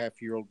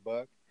 4.5-year-old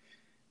buck.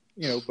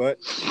 But,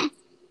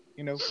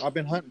 I've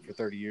been hunting for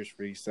 30 years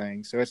for these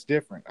things, so it's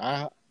different.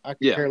 I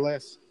could care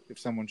less if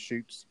someone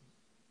shoots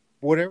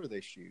whatever they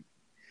shoot.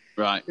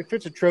 Right. If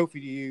it's a trophy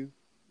to you,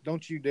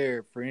 don't you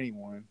dare, for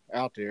anyone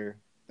out there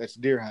that's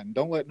deer hunting,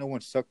 don't let no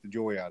one suck the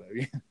joy out of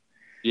you.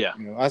 Yeah.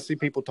 I see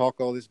people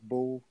talk all this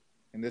bull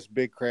and this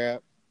big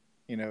crap.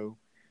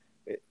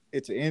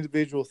 It's an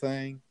individual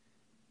thing.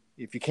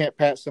 If you can't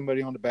pat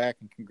somebody on the back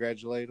and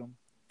congratulate them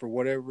for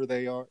whatever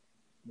they are,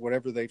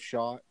 whatever they've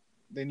shot,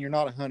 then you're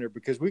not a hunter,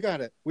 because we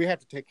have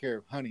to take care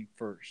of hunting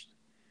first.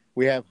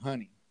 We have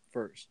hunting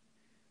first.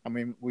 I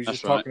mean, we were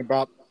just talking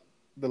about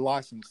the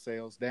license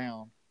sales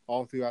down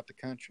all throughout the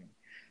country,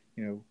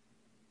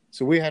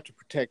 so we have to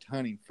protect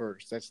hunting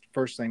first. That's the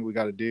first thing we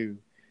got to do.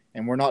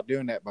 And we're not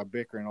doing that by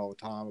bickering all the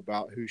time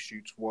about who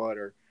shoots what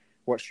or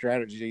what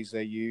strategies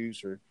they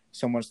use, or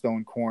someone's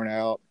throwing corn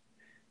out.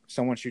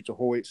 Someone shoots a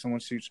Hoyt,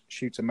 someone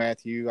shoots a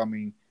Matthew. I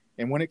mean,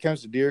 and when it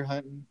comes to deer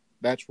hunting,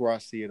 that's where I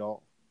see it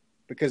all,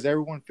 because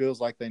everyone feels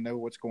like they know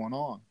what's going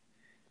on.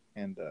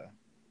 And,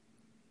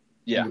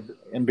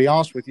 and be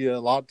honest with you, a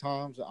lot of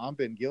times I've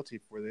been guilty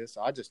for this.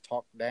 I just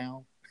talk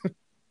down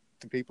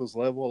to people's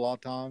level a lot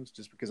of times,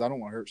 just because I don't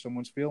want to hurt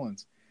someone's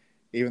feelings,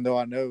 even though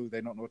I know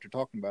they don't know what they're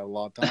talking about a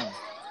lot of times.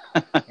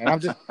 And I'm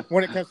just,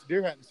 when it comes to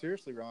deer hunting,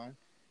 seriously, Ryan.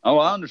 Oh,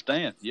 I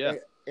understand. Yeah.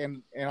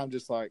 And I'm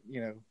just like,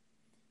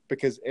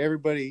 because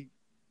everybody,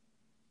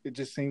 it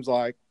just seems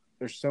like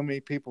there's so many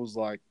people's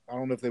like, I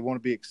don't know if they want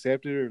to be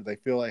accepted or they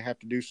feel they have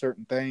to do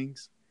certain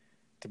things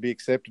to be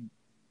accepted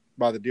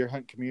by the deer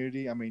hunt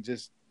community. I mean,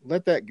 just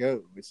let that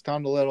go. It's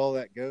time to let all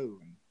that go.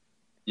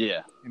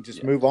 And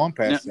just move on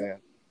past that.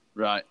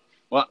 Right.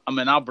 Well, I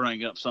mean, I'll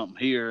bring up something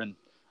here, and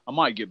I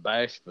might get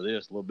bashed for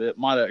this a little bit.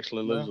 Might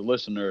actually lose a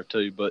listener or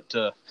two, but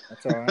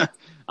that's all right.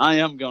 I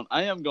am going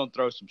to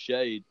throw some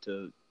shade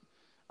to.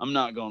 I'm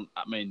not going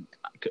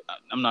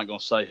to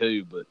say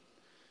who, but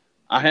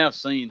I have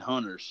seen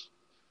hunters.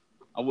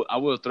 I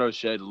will throw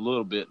shade a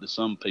little bit to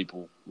some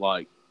people.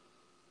 Like,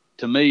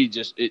 to me,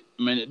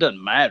 it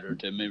doesn't matter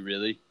to me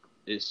really.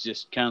 It's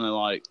just kind of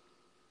like,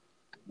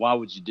 why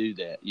would you do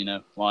that?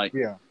 Like,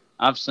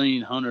 I've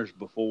seen hunters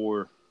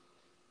before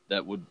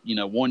that would,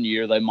 1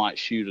 year they might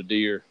shoot a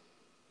deer,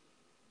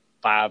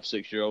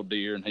 5-6-year-old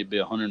deer, and he'd be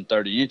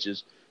 130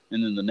 inches.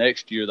 And then the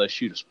next year they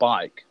shoot a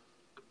spike.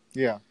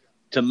 Yeah.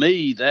 To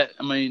me, it's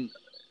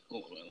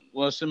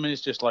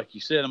just like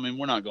you said. I mean,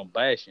 we're not going to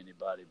bash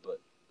anybody, but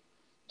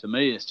to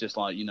me, it's just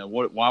like,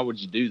 why would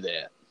you do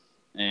that?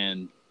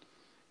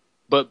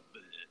 But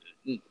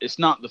it's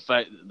not the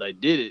fact that they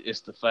did it.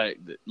 It's the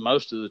fact that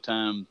most of the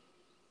time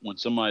when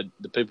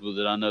the people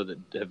that I know that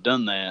have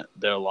done that,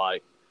 they'll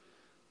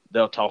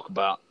talk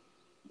about,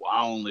 well,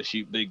 I only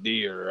shoot big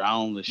deer, or I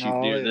only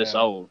shoot deer this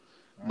old.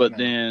 But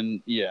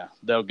then,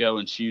 they'll go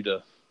and shoot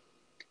a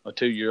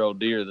 2-year-old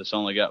deer that's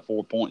only got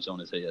 4 points on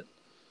his head.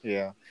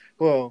 Yeah.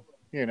 Well,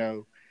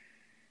 and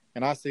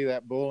I see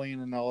that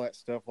bullying and all that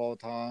stuff all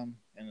the time.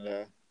 And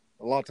a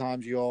lot of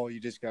times you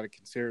just got to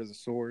consider the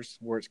source,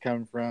 where it's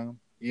coming from.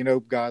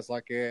 Guys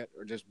like that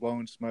are just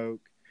blowing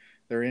smoke.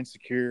 They're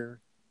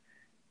insecure.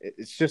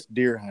 It's just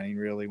deer hunting,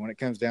 really. When it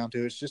comes down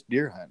to it, it's just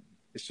deer hunting.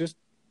 It's just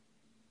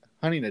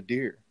hunting a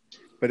deer.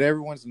 But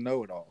everyone's a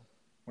know-it-all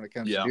when it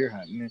comes to deer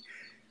hunting.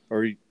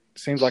 Or it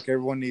seems like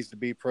everyone needs to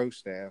be pro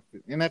staff.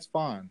 And that's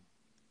fine.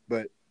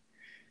 But,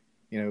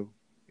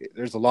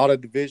 there's a lot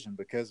of division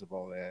because of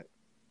all that.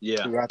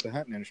 Yeah. Throughout the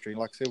hunting industry.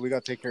 Like I said, we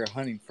got to take care of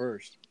hunting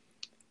first.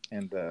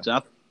 And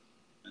so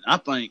I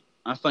think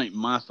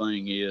my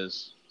thing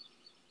is,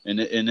 and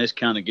this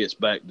kind of gets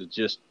back to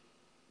just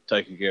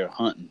taking care of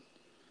hunting.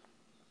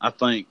 I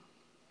think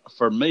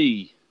for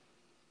me,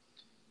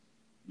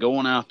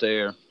 going out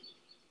there,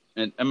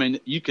 and I mean,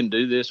 you can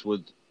do this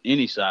with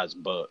any size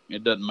buck.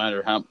 It doesn't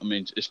matter how. I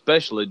mean,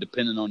 especially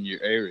depending on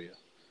your area.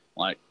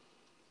 Like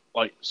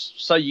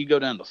say you go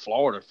down to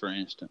Florida, for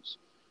instance.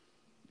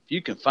 If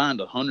you can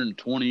find a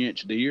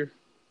 120-inch deer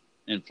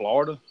in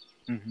Florida,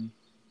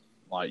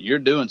 like, you're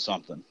doing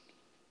something.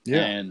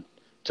 Yeah. And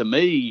to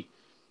me,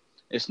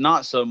 it's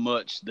not so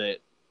much that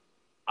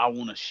I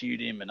want to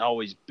shoot him and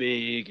always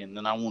big and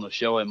then I want to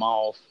show him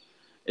off.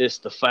 It's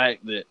the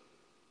fact that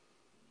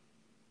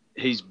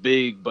he's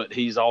big, but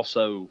he's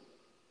also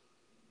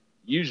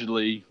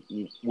usually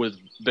with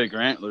bigger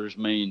antlers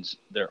means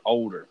they're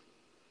older.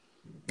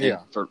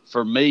 Yeah. And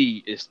for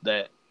me,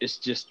 it's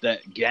just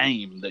that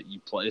game that you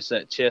play. It's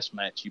that chess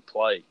match you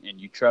play,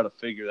 and you try to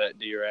figure that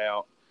deer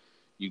out.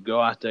 You go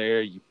out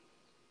there, you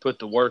put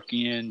the work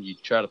in, you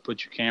try to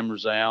put your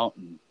cameras out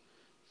and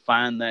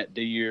find that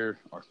deer.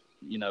 Or,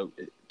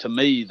 to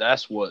me,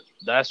 that's what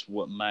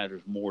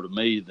matters more to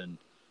me than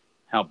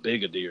how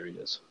big a deer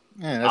is.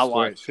 Yeah, that's the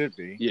way it should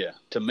be. Yeah,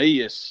 to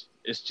me, it's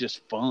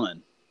just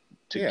fun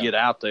to get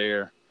out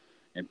there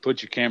and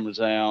put your cameras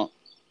out,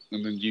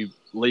 and then you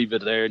leave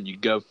it there, and you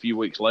go a few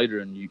weeks later,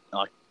 and you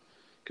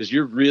because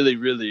you're really,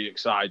 really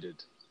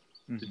excited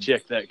to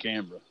check that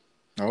camera.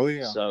 Oh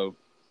yeah. So,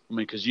 I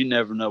mean, because you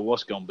never know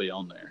what's going to be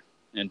on there,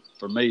 and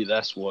for me,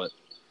 that's what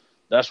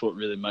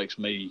really makes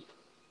me.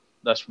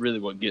 That's really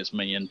what gets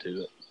me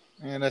into it.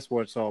 And that's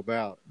what it's all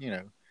about.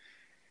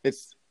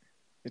 It's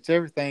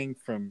everything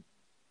from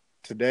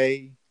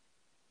today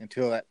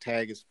until that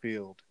tag is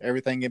filled.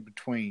 Everything in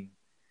between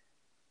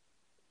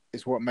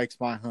is what makes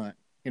my hunt.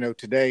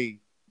 Today,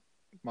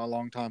 my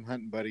longtime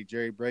hunting buddy,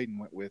 Jerry Braden,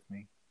 went with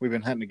me. We've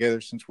been hunting together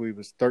since we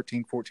was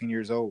 13, 14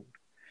 years old.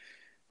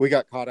 We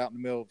got caught out in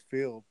the middle of the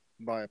field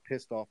by a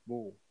pissed off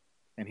bull,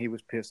 and he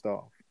was pissed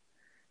off.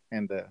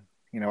 And,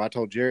 I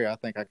told Jerry, I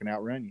think I can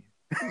outrun you.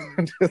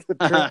 And,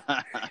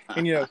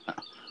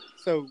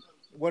 so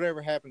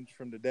whatever happens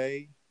from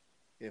today,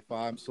 if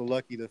I'm so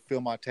lucky to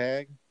fill my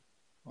tag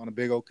on a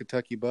big old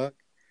Kentucky buck,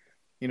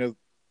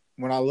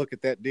 when I look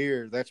at that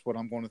deer, that's what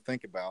I'm going to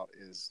think about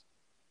is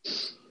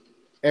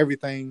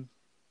everything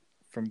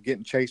from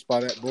getting chased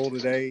by that bull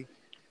today,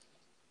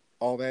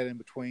 all that in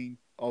between,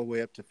 all the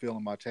way up to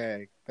filling my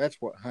tag.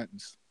 That's what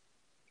hunting's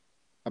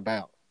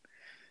about.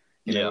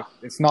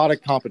 It's not a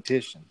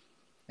competition,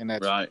 and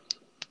that's right.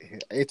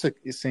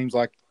 It seems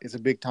like it's a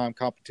big time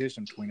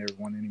competition between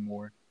everyone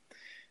anymore.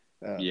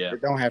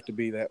 It don't have to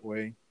be that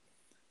way.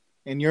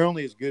 And you're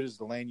only as good as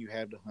the land you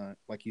have to hunt.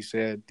 Like you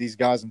said, these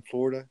guys in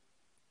Florida,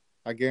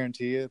 I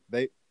guarantee you,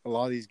 a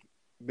lot of these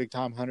big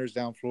time hunters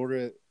down in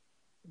Florida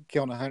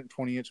killing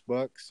 120-inch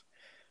bucks.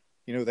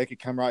 You know, they could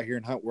come right here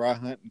and hunt where I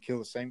hunt and kill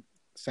the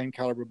same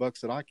caliber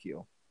bucks that I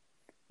kill.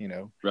 You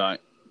know, Right.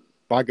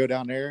 if I go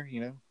down there,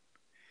 you know,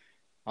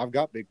 I've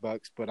got big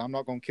bucks, but I'm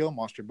not going to kill a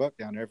monster buck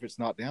down there if it's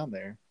not down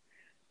there.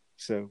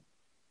 So,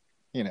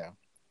 you know,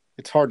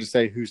 it's hard to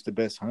say who's the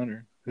best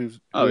hunter.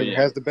 Whoever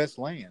has the best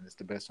land is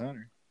the best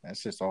hunter.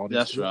 That's just all it is.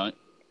 That's right.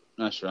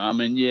 That's right. I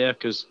mean, yeah,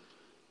 because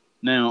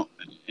now,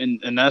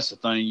 and that's the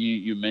thing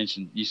you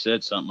mentioned. You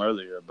said something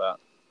earlier about,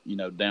 you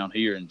know, down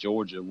here in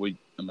Georgia, we've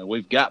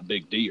got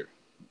big deer.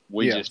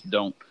 We just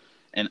don't.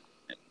 And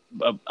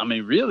I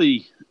mean,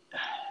 really,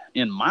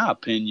 in my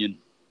opinion,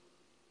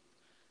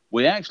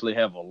 we actually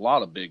have a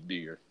lot of big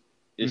deer.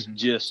 It's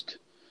just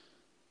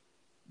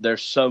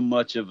there's so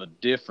much of a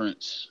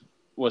difference.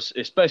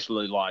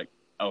 Especially like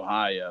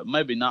Ohio,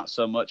 maybe not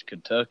so much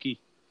Kentucky,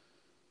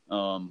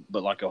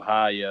 but like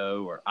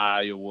Ohio or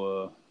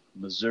Iowa,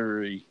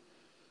 Missouri.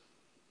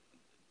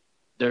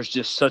 There's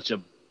just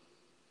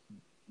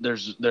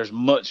there's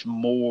much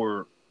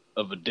more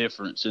of a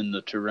difference in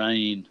the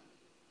terrain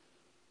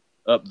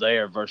up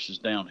there versus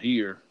down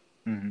here.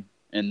 Mm-hmm.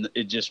 And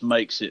it just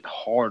makes it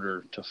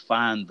harder to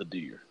find the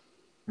deer.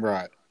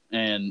 Right.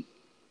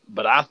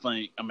 But I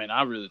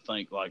really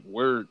think like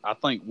I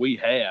think we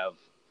have,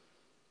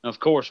 of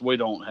course we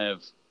don't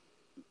have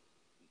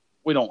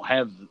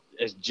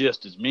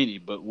just as many,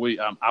 but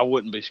I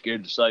wouldn't be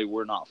scared to say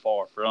we're not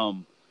far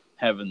from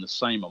having the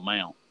same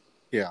amount.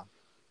 Yeah.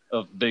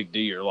 Of big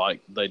deer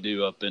like they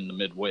do up in the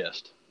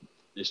Midwest.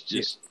 It's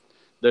just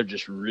they're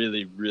just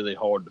really, really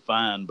hard to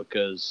find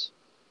because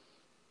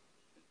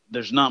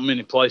there's not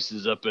many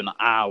places up in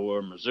Iowa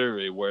or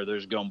Missouri where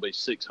there's going to be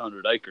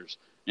 600 acres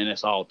and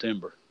it's all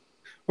timber.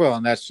 Well,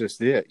 and that's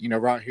just it. You know,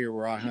 right here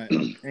where I hunt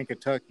in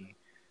Kentucky,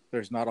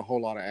 there's not a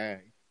whole lot of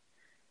ag.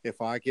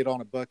 If I get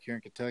on a buck here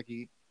in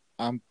Kentucky,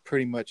 I'm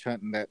pretty much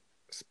hunting that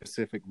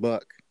specific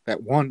buck,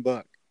 that one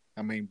buck.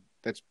 I mean,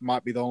 that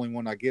might be the only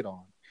one I get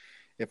on.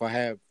 If I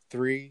have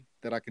 3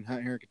 that I can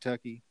hunt here in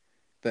Kentucky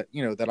that,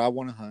 you know, that I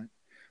want to hunt,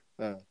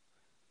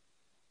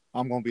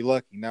 I'm going to be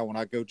lucky. Now, when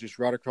I go just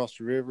right across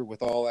the river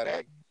with all that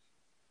ag,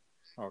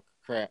 oh,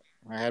 crap.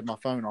 I had my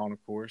phone on,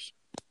 of course.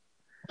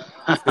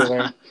 Still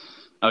there?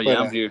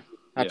 I'm here.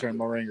 I turned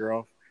my ringer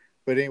off.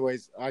 But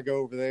anyways, I go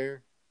over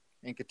there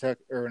in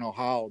Kentucky or in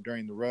Ohio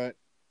during the rut.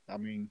 I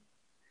mean,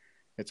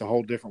 it's a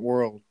whole different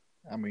world.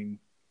 I mean,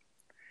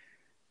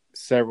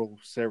 several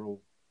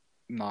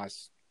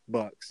nice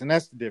bucks. And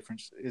that's the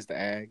difference is the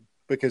ag.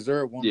 Because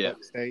they're a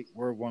one-buck state.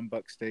 We're a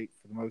one-buck state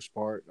for the most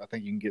part. I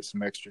think you can get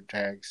some extra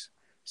tags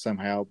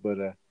somehow.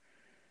 But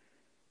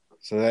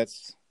so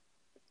it's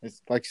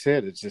like I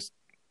said, it's just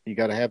you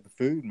got to have the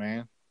food,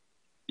 man.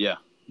 Yeah.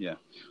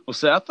 Well,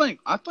 see, I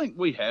think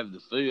we have the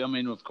food. I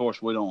mean, of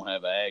course, we don't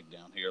have ag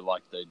down here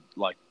like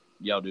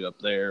y'all do up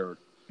there,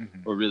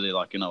 or really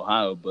like in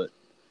Ohio. But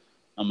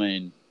I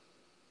mean,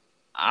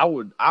 I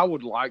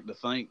would like to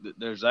think that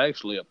there's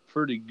actually a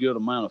pretty good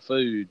amount of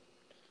food,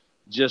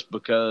 just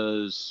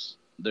because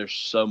there's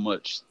so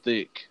much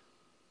thick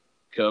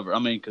cover. I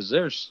mean, because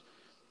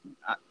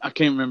I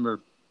can't remember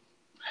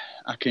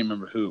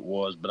who it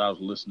was, but I was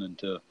listening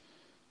to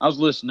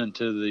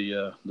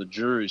the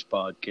Jury's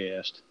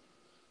podcast,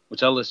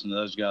 which I listen to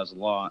those guys a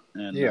lot.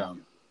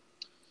 And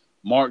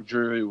Mark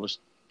Drury was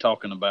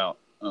talking about,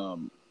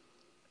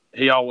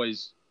 he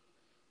always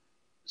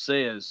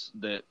says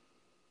that,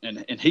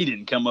 and he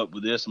didn't come up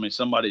with this. I mean,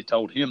 somebody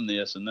told him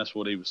this, and that's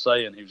what he was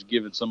saying. He was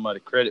giving somebody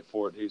credit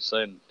for it. He was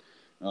saying,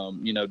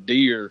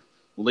 deer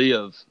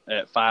live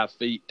at 5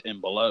 feet and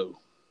below.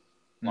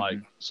 Like,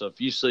 so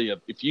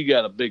if you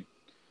got a big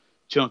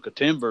chunk of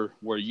timber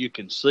where you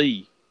can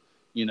see,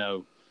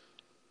 200-300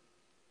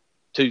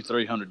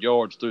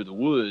 yards through the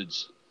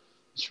woods,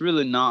 it's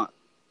really not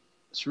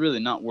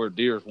where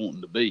deer is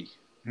wanting to be.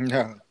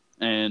 No.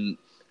 And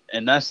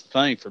that's the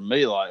thing for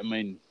me. Like, I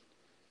mean,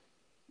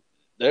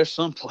 there's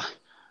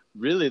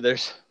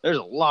there's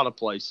a lot of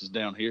places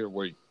down here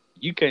where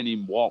you can't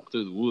even walk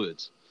through the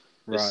woods.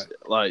 Right.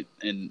 It's like,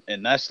 and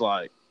that's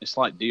like, it's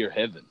like deer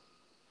heaven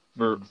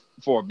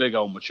for a big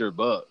old mature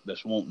buck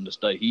that's wanting to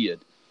stay hid.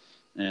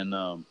 And,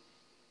 I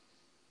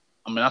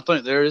mean, I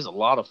think there is a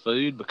lot of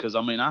food because,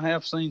 I mean, I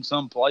have seen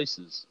some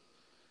places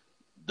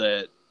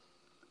that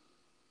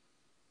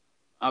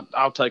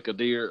I'll take a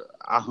deer.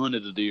 I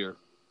hunted a deer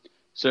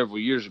several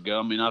years ago.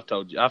 I mean, I've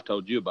told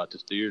you about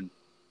this deer, and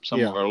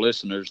some of our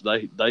listeners,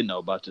 they know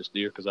about this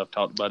deer because I've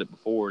talked about it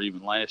before,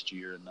 even last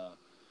year. And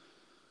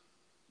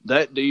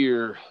that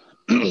deer,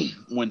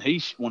 when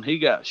he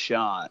got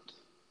shot,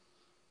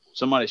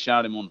 somebody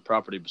shot him on the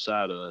property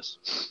beside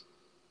us.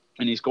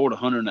 And he scored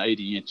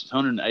 180 inches,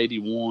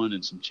 181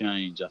 and some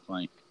change, I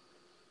think.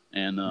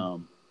 And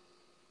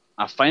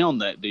I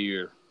found that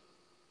deer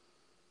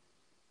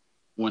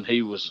when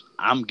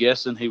I'm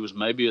guessing he was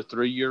maybe a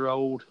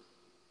 3-year-old.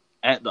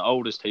 At the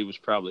oldest, he was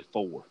probably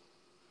 4.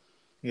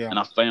 Yeah. And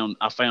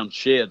I found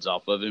sheds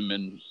off of him,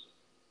 and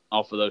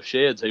off of those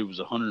sheds, he was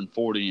a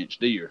 140-inch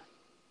deer.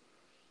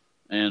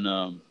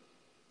 And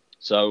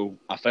So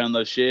I found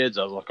those sheds.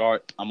 I was like, all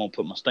right, I'm going to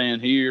put my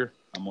stand here.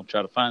 I'm going to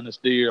try to find this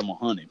deer. I'm going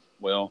to hunt him.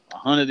 Well, I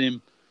hunted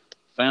him,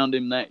 found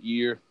him that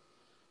year,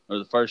 or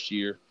the first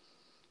year,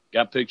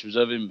 got pictures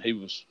of him. He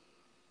was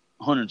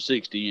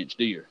 160-inch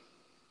deer.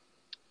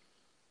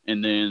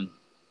 And then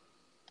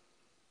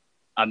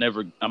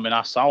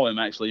I saw him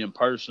actually in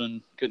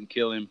person, couldn't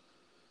kill him.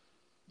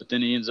 But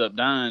then he ends up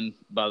dying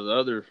by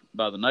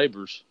the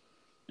neighbors,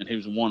 and he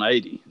was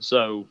 180.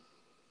 So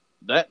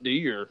that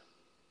deer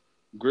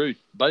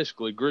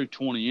basically grew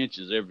 20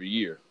 inches every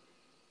year.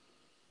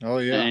 Oh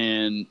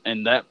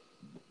yeah.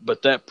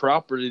 But that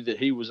property that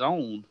he was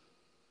on,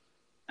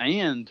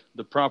 and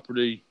the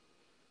property,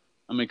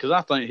 I mean, because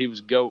I think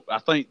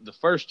the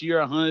first year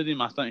I hunted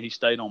him, I think he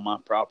stayed on my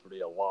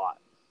property a lot.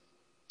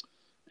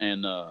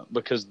 And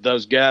because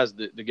those guys,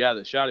 the guy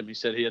that shot him, he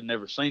said he had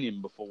never seen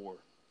him before,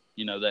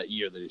 that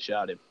year that he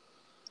shot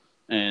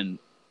him.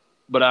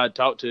 But I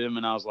talked to him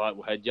and I was like,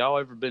 well, had y'all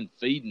ever been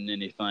feeding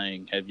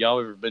anything? Have y'all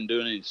ever been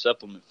doing any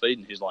supplement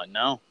feeding? He's like,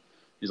 no.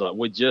 He's like,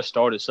 we just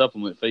started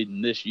supplement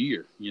feeding this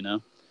year,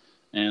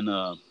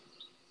 And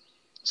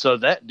so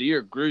that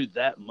deer grew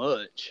that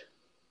much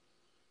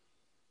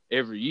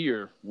every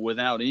year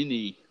without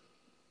any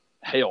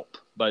help,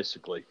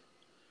 basically.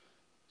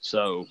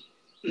 So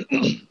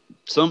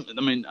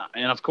and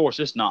of course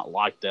it's not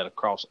like that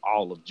across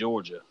all of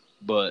Georgia,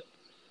 but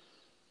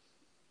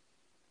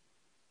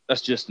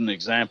that's just an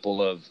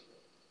example of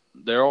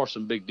there are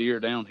some big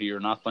deer down here,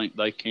 and I think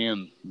they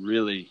can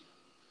really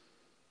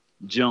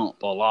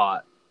jump a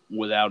lot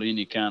without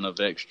any kind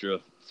of extra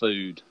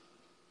food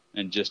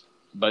and just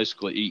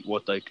basically eat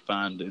what they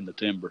find in the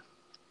timber.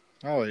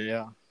 Oh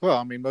yeah. Well,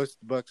 I mean, most of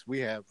the bucks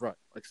we have, right,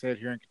 like I said,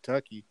 here in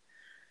Kentucky,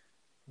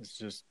 it's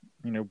just,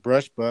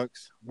 brush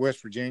bucks.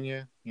 West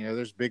Virginia,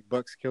 there's big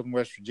bucks killed in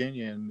West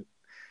Virginia, and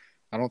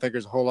I don't think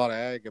there's a whole lot of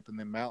ag up in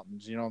the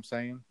mountains. You know what I'm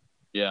saying?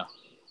 Yeah.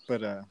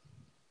 But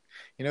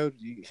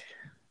you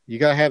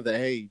gotta have the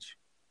age.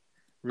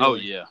 Really. Oh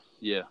yeah,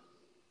 yeah.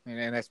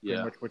 And that's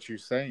pretty much what you're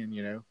saying.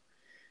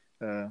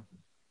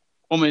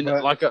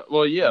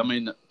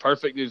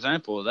 Perfect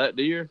example of that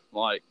deer.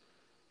 Like,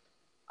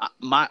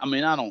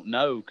 I don't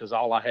know, because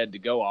all I had to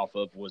go off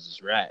of was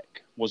his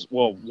rack.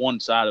 One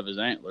side of his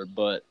antler,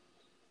 but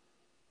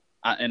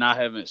I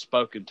haven't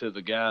spoken to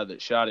the guy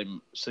that shot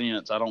him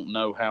since. I don't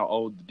know how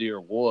old the deer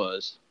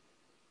was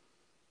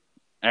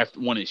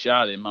when he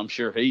shot him. I'm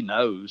sure he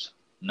knows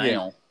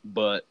now,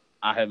 but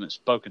I haven't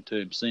spoken to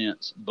him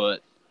since.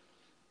 But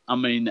I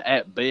mean,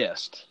 at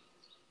best,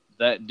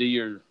 that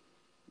deer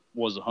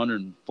was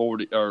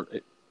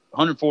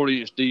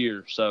 140-inch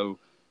deer. So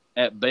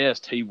at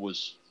best, he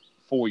was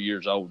 4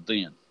 years old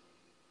then.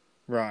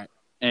 Right.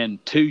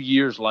 And 2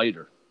 years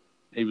later,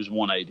 he was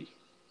 180.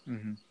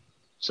 Mm-hmm.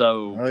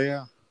 So, oh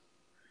yeah,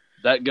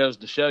 that goes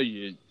to show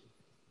you,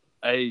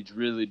 age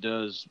really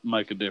does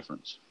make a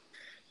difference.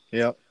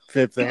 Yep.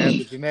 If they have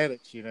the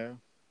genetics,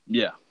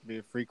 Yeah. Be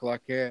a freak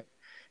like that.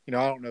 I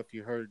don't know if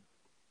you heard.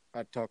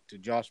 I talked to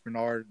Josh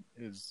Bernard.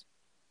 He's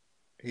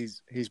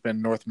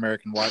been North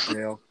American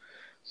Whitetail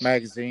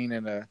magazine,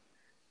 and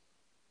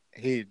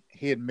he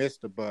had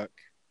missed a buck,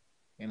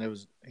 and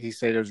he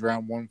said it was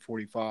around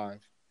 145.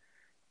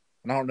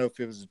 And I don't know if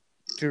it was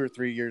 2 or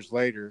 3 years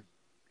later,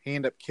 he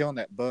ended up killing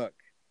that buck,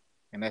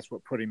 and that's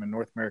what put him in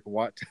North American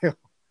Whitetail.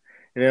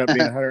 It ended up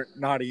being a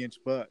 190-inch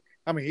buck.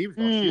 I mean, he was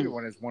going to shoot it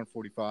when it was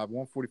 145.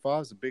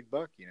 145 is a big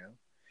buck,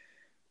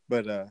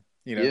 But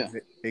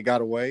it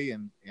got away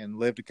and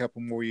lived a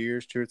couple more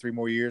years, 2 or 3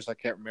 more years. I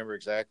can't remember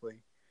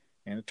exactly.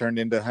 And it turned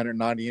into a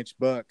 190-inch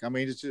buck. I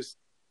mean, it's just,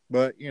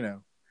 but,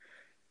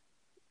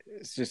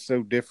 it's just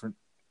so different.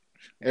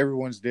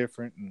 Everyone's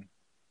different, and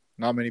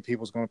not many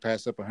people's going to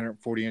pass up a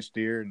 140-inch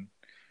deer. And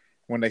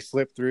when they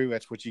slip through,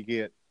 that's what you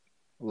get.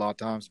 A lot of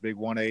times, big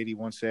 180,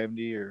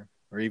 170, or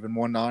even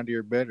 190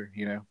 or better,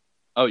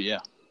 Oh, yeah.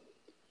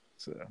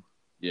 So,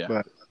 yeah.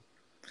 But,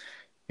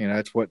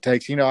 it's what it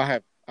takes.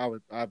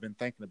 I've been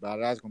thinking about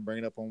it. I was going to bring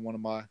it up on one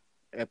of my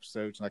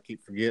episodes, and I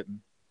keep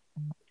forgetting.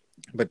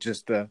 But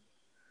just,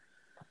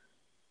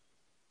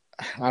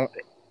 I've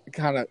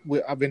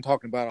been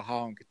talking about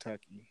Ohio and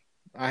Kentucky.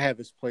 I have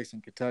this place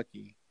in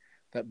Kentucky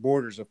that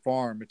borders a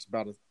farm. It's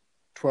about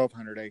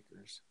 1,200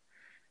 acres.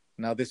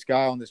 Now, this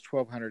guy on this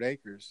 1,200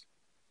 acres,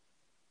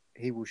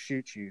 he will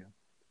shoot you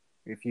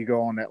if you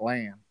go on that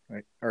land,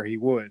 right? Or he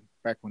would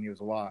back when he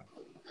was alive.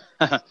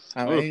 I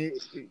mean,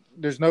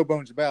 there's no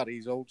bones about it.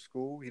 He's old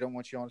school. He don't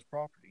want you on his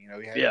property.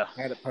 He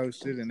had it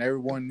posted, and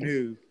everyone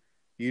knew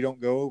you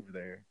don't go over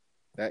there.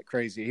 That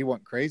crazy. He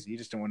wasn't crazy. He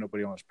just didn't want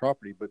nobody on his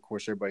property. But of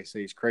course, everybody says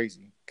he's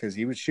crazy because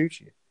he would shoot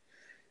you,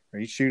 or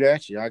he'd shoot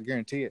at you. I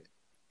guarantee it.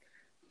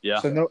 Yeah.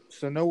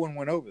 So no one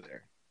went over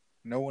there.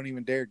 No one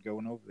even dared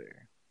going over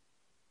there.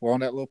 Well,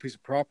 on that little piece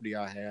of property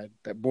I had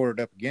that bordered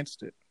up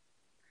against it,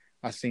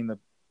 I seen the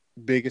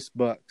biggest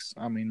bucks.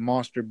 I mean,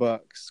 monster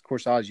bucks. Of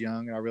course, I was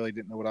young and I really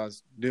didn't know what I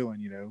was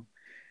doing,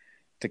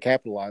 to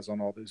capitalize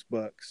on all those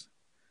bucks.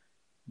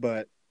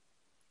 But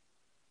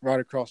right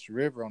across the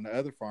river on the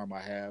other farm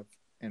I have,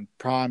 in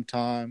prime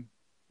time,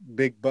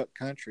 big buck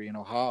country in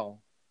Ohio,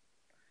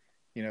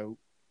 you know,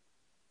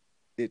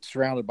 it's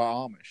surrounded by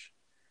Amish,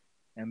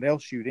 and they'll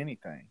shoot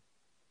anything.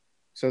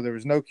 So there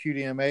was no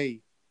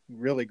QDMA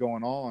really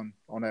going on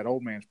that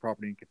old man's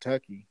property in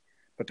Kentucky,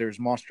 but there's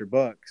monster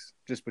bucks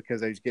just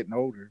because they was getting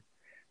older.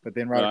 But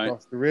then right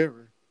across the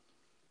river,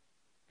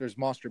 there's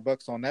monster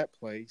bucks on that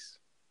place,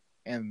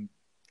 and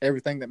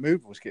everything that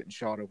moved was getting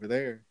shot over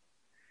there.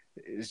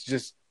 It's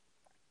just,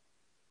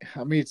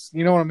 I mean, it's,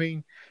 you know what I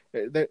mean?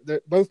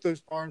 Both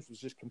those farms was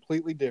just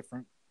completely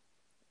different.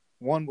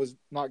 One was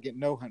not getting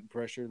no hunting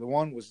pressure. The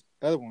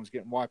other one was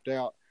getting wiped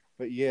out,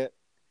 but yet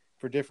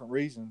for different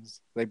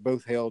reasons, they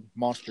both held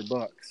monster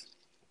bucks.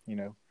 You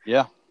know,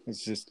 Yeah,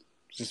 it's just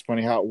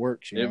funny how it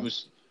works. You know?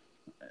 was.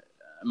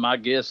 My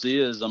guess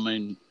is, I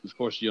mean, of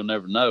course you'll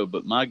never know,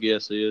 but my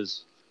guess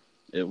is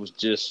it was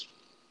just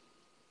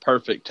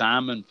perfect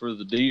timing for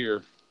the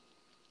deer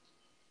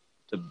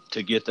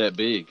to get that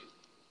big.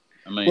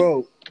 I mean,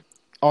 well,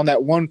 on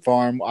that one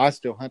farm, I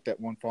still hunt that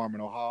one farm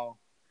in Ohio,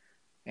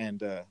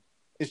 and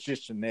it's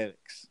just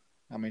genetics.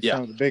 I mean,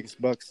 some of the biggest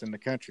bucks in the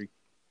country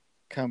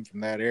come from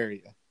that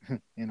area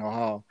in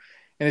Ohio,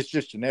 and it's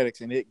just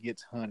genetics, and it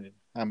gets hunted.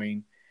 I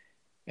mean,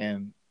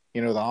 and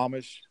you know, the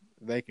Amish,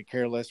 they could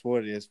care less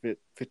what it is. If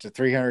it's a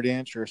 300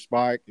 inch or a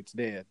spike, it's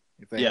dead.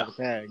 If they have a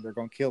tag, they're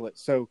going to kill it.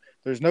 So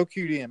there's no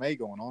QDMA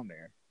going on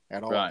there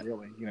at all,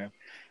 really, you know.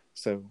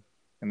 So,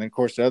 and then of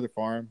course the other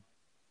farm,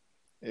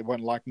 it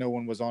wasn't like no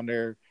one was on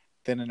there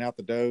thinning out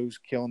the does,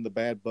 killing the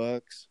bad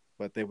bucks,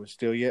 but they was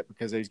still yet,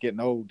 because they was getting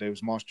old, they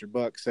was monster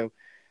bucks. So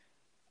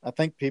I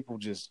think people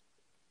just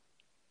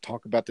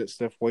talk about that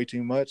stuff way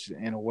too much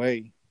in a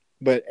way,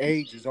 but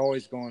age is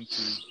always going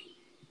to,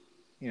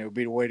 you know,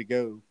 be the way to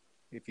go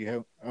if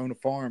you own a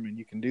farm and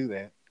you can do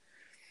that.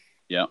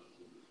 Yeah.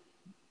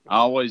 I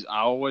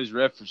always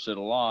reference it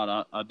a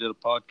lot. I did a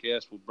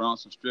podcast with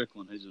Bronson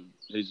Strickland.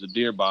 He's a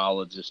deer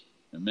biologist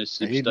at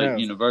Mississippi State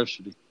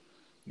University,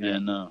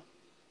 and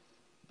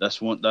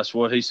that's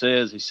what he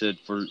says. He said,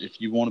 if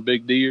you want a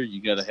big deer,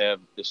 you got to have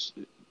this.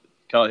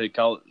 He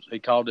called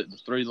it the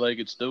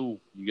three-legged stool.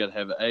 You got to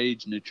have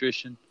age,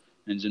 nutrition,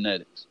 and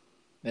genetics.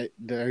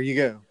 There you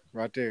go,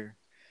 right there.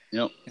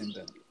 Yep. And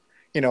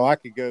you know, I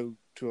could go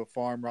to a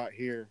farm right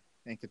here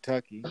in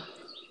Kentucky,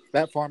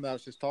 that farm that I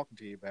was just talking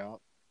to you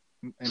about,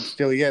 and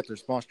still yet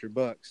there's monster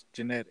bucks,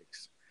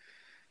 genetics.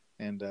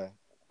 And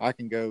I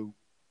can go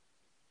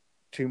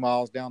 2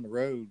 miles down the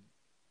road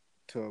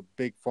to a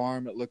big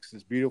farm that looks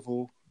as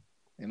beautiful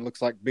and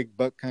looks like big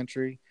buck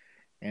country,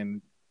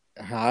 and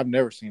I've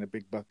never seen a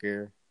big buck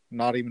there,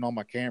 not even on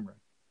my camera.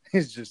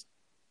 It's just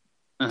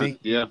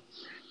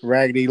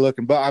raggedy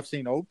looking. But I've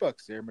seen old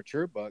bucks there,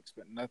 mature bucks,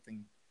 but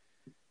nothing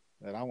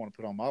that I want to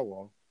put on my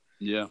wall.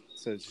 Yeah.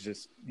 So it's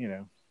just, you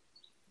know.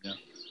 Yeah.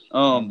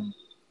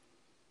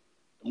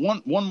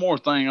 One more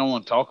thing I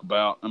want to talk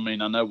about. I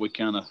mean, I know we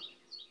kind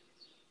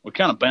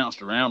of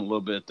bounced around a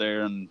little bit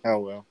there, and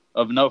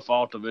of no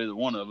fault of either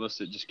one of us,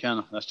 that's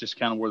just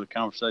kind of where the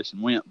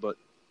conversation went. But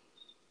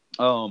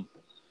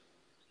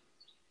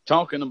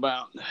talking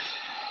about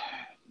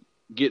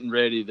getting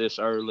ready this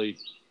early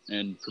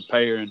and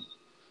preparing,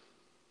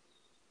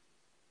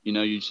 you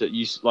know,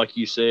 like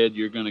you said,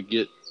 you're going to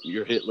get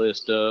your hit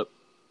list up,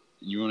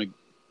 and you want to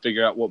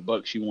figure out what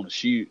bucks you want to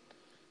shoot.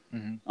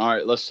 Mm-hmm. All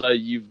right, let's say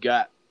you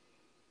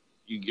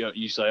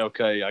say,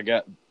 okay, I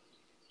got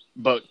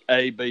buck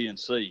A, B, and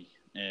C,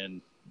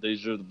 and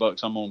these are the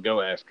bucks I'm going to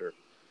go after.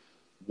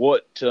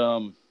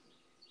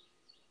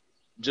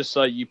 Just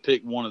say you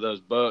pick one of those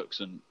bucks,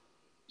 and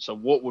so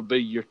what would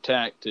be your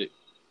tactic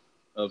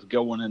of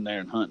going in there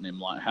and hunting him?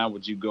 Like, how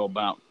would you go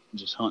about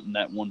just hunting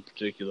that one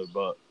particular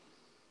buck?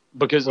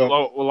 Because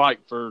like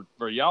for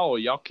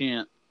y'all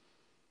can't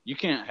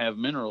have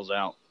minerals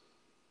out.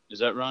 Is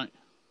that right?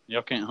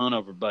 Y'all can't hunt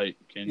over bait,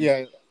 can you?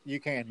 Yeah, you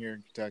can here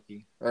in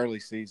Kentucky, early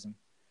season.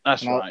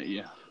 That's right,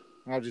 yeah.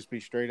 I'll just be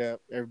straight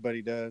up.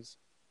 Everybody does.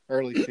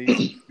 Early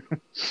season.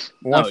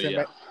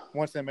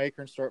 Once them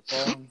acorns start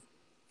falling,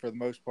 for the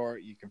most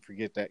part, you can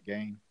forget that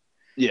game.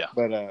 Yeah.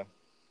 But a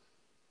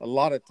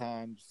lot of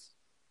times,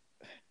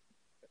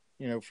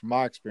 you know, from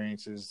my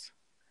experiences,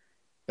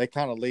 they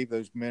kind of leave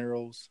those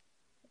minerals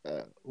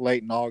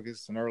late in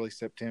August and early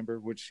September,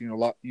 which, you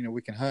know,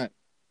 we can hunt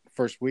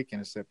first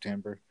weekend of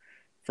September,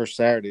 first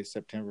Saturday of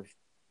September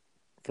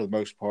for the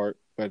most part.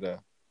 But,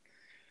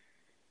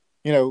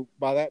 you know,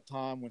 by that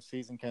time when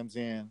season comes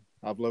in,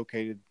 I've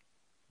located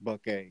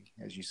buck A,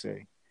 as you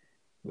say,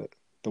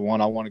 the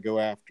one I want to go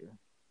after.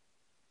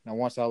 Now,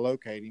 once I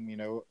locate him, you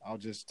know, I'll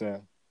just,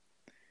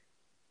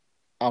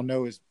 I'll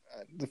know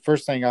the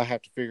first thing I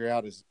have to figure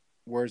out is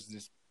where's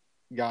this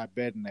guy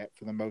bedding at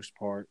for the most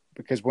part,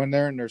 because when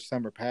they're in their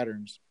summer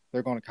patterns,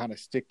 they're going to kind of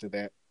stick to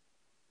that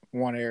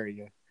one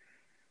area.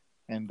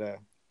 And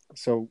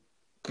so,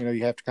 you know,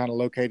 you have to kind of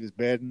locate his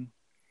bedding.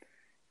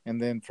 And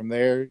then from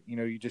there, you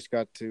know, you just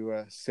got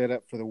to set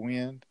up for the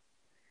wind.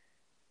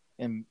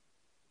 And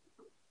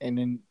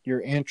then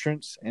your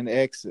entrance and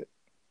exit.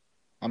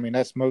 I mean,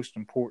 that's most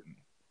important.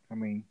 I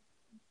mean,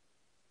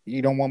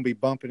 you don't want to be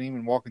bumping him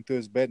and walking through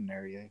his bedding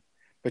area,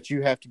 but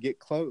you have to get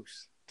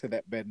close to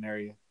that bedding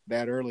area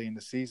that early in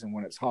the season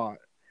when it's hot.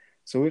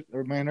 So,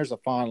 man, there's a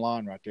fine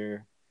line right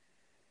there.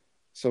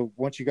 So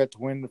once you got to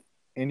win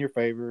in your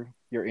favor,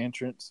 your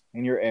entrance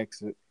and your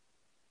exit,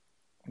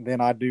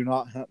 then I do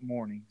not hunt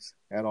mornings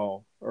at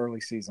all,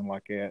 early season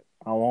like that.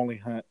 I'll only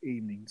hunt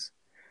evenings.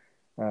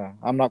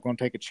 I'm not going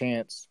to take a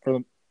chance for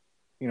them.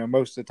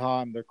 Most of the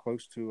time they're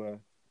close to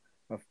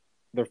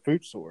their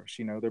food source.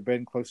 They're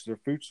bedding close to their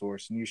food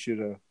source, and you should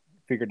have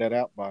figured that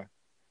out by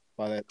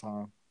that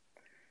time.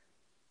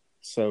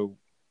 So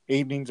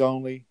evenings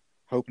only,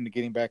 hoping to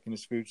get him back in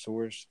his food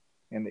source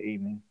in the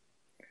evening.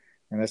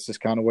 And that's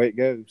just kind of the way it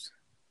goes.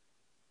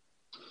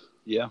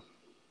 Yeah.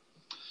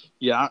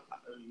 Yeah.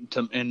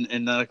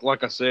 And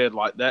like I said,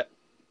 like that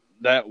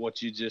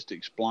what you just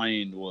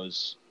explained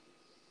was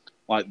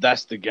like,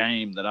 that's the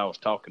game that I was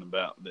talking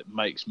about that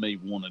makes me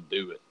want to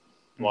do it.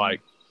 Mm-hmm.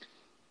 Like,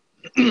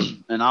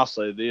 and I'll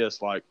say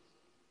this, like,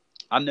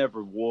 I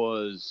never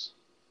was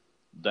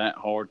that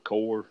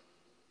hardcore.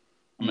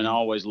 I mean, I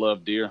always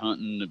loved deer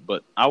hunting,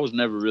 but I was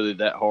never really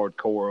that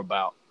hardcore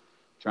about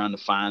trying to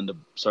find a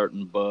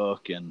certain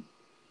buck and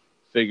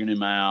figuring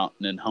him out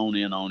and then hone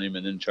in on him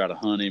and then try to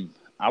hunt him.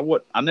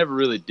 I never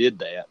really did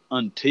that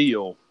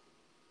until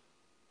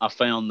I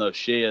found those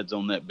sheds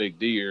on that big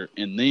deer.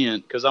 And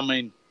then, because, I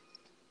mean,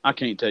 I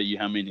can't tell you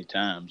how many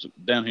times,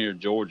 down here in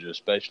Georgia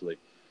especially,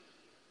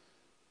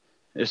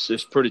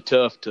 it's pretty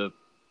tough to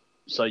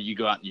say you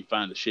go out and you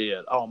find a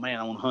shed. Oh, man,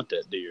 I want to hunt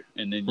that deer.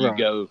 And then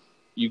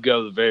you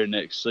go the very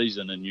next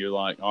season and you're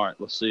like, all right,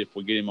 let's see if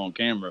we get him on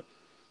camera.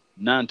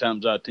 9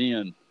 times out of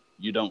 10,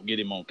 you don't get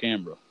him on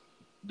camera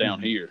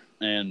down here.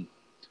 And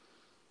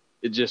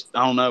it just,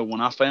 I don't know, when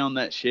I found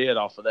that shed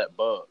off of that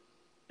buck,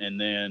 and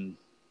then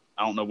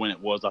I don't know when it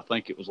was, I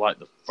think it was like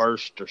the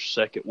first or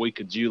second week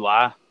of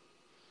July.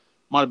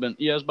 Might have been,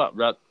 yeah, it was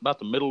about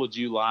the middle of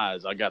July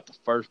as I got the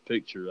first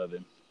picture of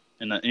him.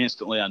 And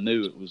instantly I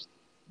knew it was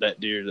that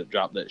deer that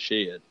dropped that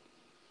shed.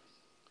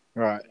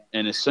 Right.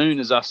 And as soon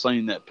as I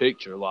seen that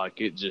picture,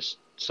 like,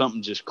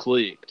 something just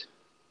clicked.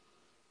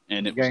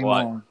 And it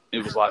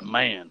was like,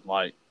 man,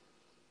 like,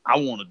 I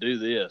want to do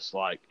this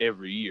like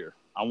every year.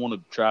 I want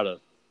to try to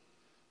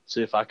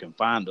see if I can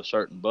find a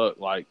certain buck.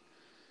 Like,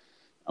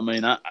 I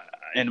mean,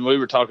 and we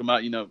were talking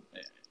about,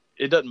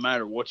 it doesn't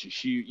matter what you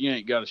shoot. You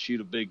ain't got to shoot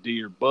a big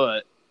deer.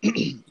 But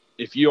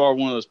if you are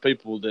one of those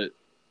people that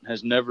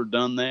has never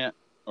done that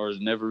or has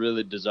never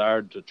really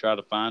desired to try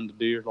to find a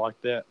deer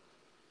like that,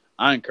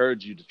 I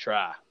encourage you to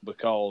try,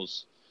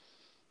 because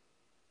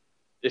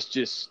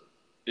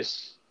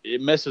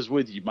it messes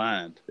with your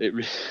mind. It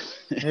does.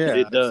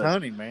 It's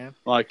hunting, man.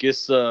 Like,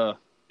 it's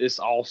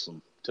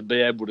awesome to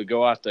be able to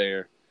go out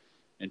there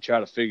and try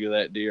to figure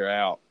that deer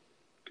out,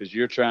 because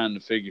you're trying to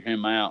figure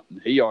him out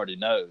and he already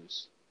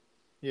knows.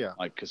 Yeah.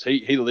 Like, because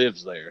he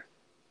lives there.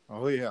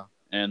 Oh, yeah.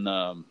 And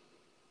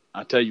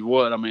I tell you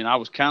what, I mean, I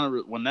was kind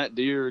of, when that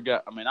deer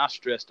I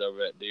stressed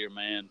over that deer,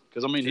 man,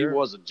 because, I mean, He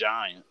was a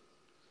giant,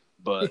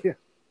 but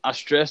I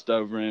stressed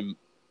over him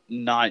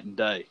night and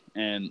day,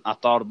 and I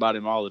thought about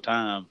him all the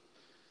time.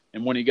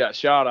 And when he got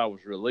shot, I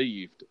was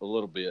relieved a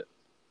little bit.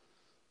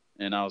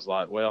 And I was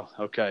like, well,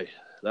 okay,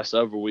 that's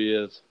over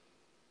with.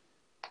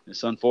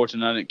 It's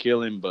unfortunate I didn't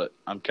kill him, but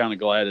I'm kind of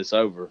glad it's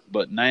over.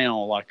 But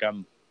now,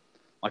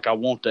 I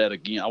want that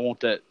again. I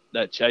want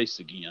that chase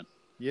again.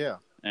 Yeah.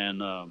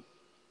 And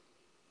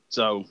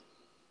so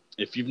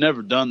if you've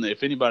never done that,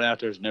 if anybody out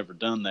there has never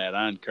done that,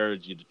 I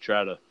encourage you to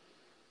try to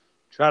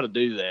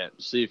do that.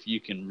 See if you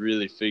can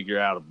really figure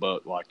out a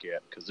buck like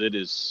that, because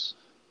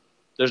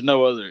there's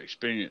no other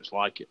experience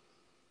like it.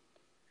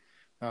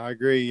 I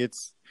agree.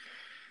 It's,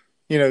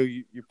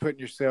 you're putting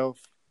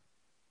yourself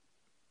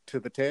to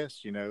the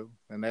test,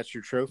 and that's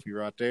your trophy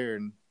right there.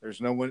 And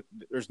there's no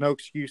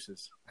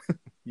excuses.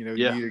 You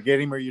either get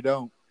him or you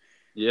don't.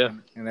 Yeah.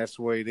 And that's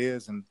the way it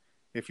is. And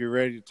if you're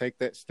ready to take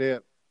that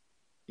step,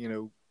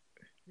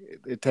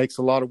 it takes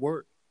a lot of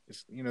work.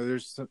 It's,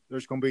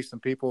 there's going to be some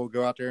people who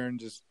go out there and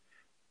just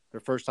their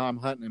first time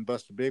hunting and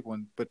bust a big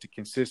one, but to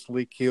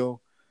consistently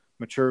kill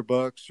mature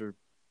bucks or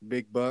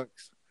big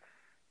bucks,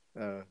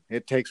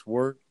 it takes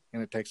work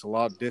and it takes a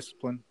lot of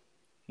discipline.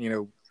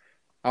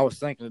 I was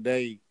thinking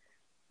today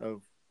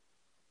of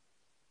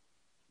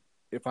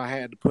if I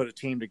had to put a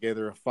team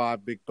together of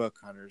 5 big buck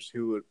hunters,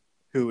 who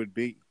would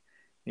be,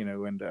 and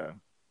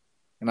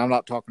I'm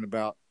not talking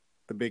about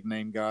the big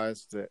name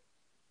guys that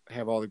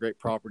have all the great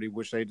property,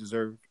 which they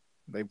deserve.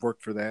 They've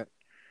worked for that,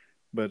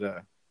 but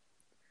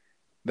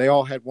they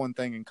all had one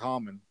thing in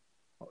common.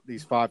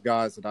 These 5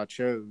 guys that I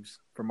chose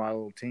for my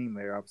little team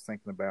there, I was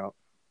thinking about,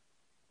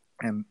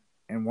 and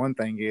one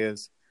thing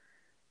is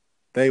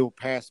they will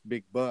pass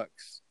big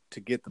bucks to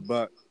get the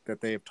buck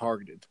that they have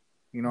targeted.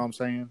 You know what I'm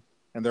saying?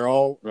 And they're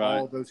all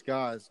those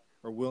guys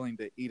are willing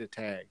to eat a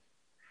tag.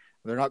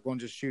 They're not going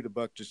to just shoot a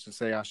buck just to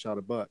say I shot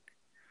a buck.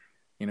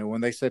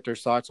 When they set their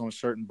sights on a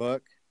certain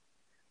buck,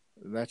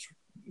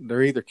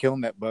 they're either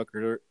killing that buck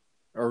or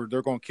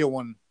they're going to kill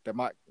one that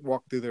might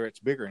walk through there that's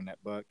bigger than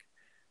that buck.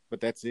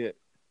 But that's it,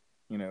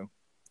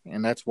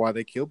 and that's why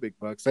they kill big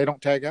bucks. They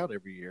don't tag out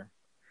every year.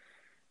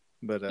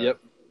 But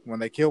when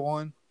they kill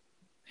one,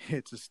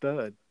 it's a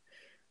stud.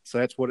 So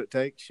that's what it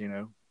takes, you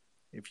know.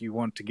 If you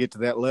want to get to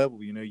that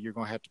level, you know, you're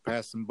going to have to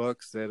pass some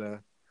bucks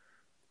that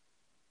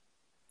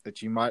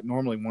you might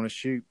normally want to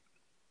shoot.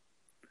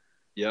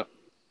 Yep.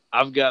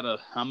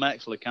 I'm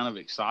actually kind of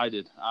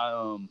excited.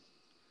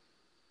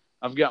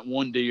 I've got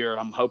one deer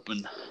I'm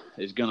hoping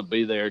is going to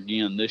be there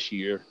again this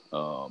year.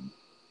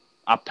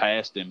 I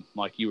passed him,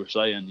 like you were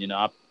saying. You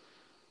know,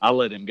 I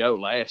let him go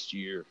last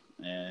year,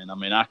 and I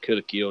mean, I could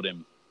have killed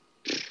him,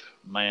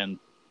 man,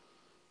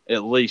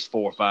 at least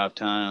 4 or 5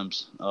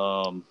 times.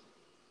 I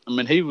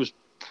mean, he was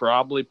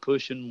probably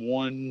pushing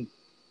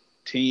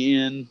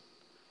 110.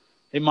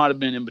 He might have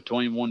been in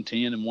between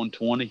 110 and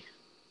 120.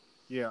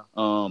 Yeah.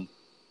 I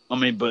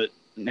mean, but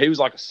he was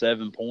like a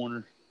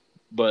 7-pointer,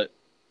 but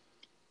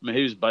I mean,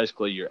 he was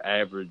basically your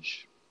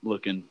average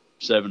looking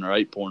 7 or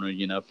 8-pointer,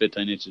 you know,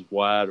 15 inches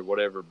wide or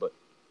whatever. But,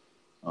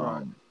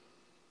 Right.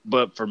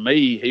 but for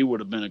me, he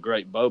would have been a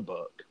great bow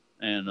buck.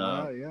 And,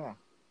 Yeah.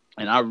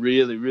 and I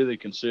really, really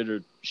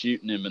considered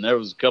shooting him. And there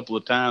was a couple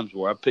of times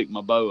where I picked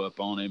my bow up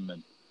on him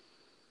and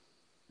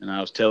I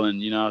was telling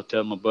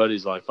my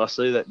buddies, like, if I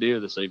see that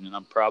deer this evening,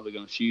 I'm probably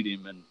going to shoot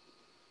him. And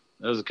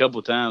there was a couple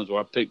of times where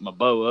I picked my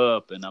bow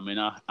up and I mean,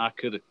 I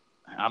could have,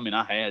 I mean,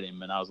 I had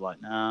him and I was like,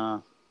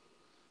 nah,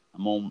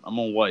 I'm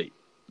gonna wait.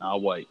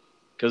 I'll wait.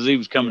 Cause he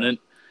was coming in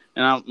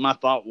and my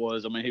thought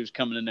was, I mean, he was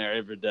coming in there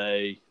every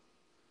day.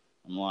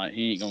 I'm like,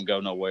 he ain't going to go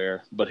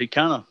nowhere, but he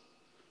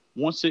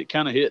once it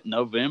kind of hit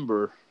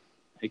November,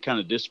 he kind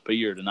of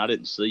disappeared and I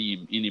didn't see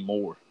him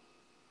anymore.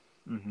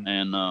 Mm-hmm.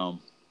 And,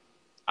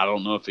 I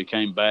don't know if he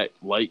came back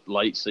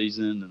late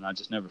season and I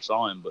just never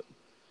saw him, but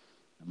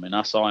I mean,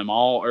 I saw him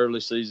all early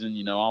season,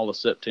 you know, all of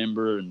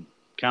September and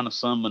kind of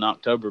some in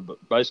October,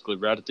 but basically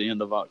right at the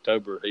end of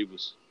October, he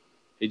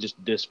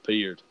just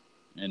disappeared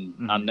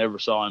and I never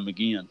saw him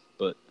again.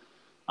 But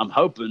I'm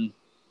hoping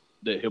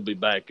that he'll be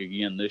back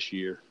again this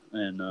year.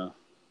 And,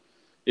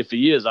 if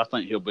he is, I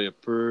think he'll be a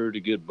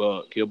pretty good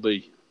buck. He'll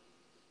be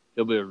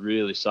a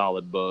really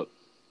solid buck.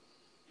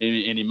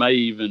 And he may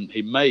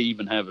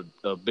even have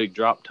a big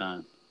drop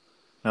time.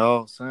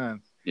 Oh,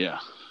 son. Yeah.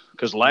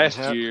 Cause last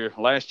year he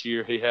was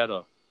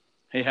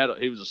a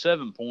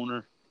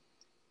 7-pointer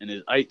and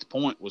his 8th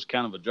point was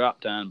kind of a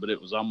drop time, but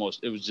it was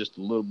just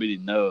a little bitty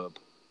nub.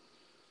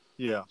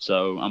 Yeah.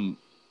 So I'm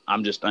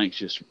just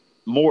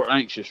more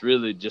anxious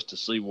really just to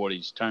see what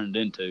he's turned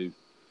into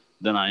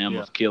than I am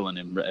of killing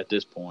him at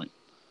this point.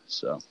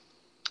 So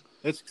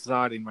it's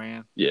exciting,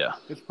 man. Yeah.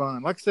 It's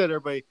fun. Like I said,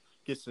 everybody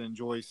gets to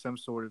enjoy some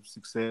sort of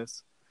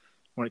success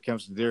when it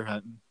comes to deer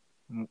hunting,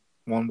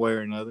 one way or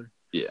another.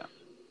 Yeah.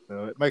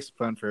 So it makes it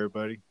fun for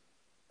everybody.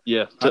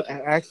 Yeah. I'm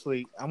going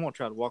to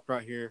try to walk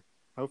right here.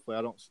 Hopefully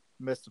I don't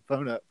mess the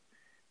phone up.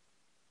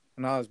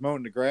 And I was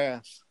mowing the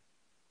grass.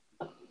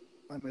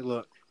 Let me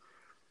look.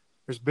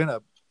 There's been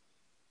a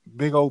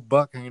big old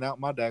buck hanging out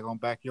in my daggone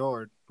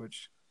backyard,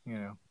 which, you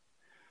know,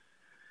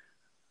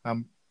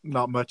 I'm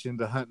not much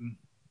into hunting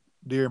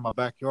deer in my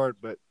backyard,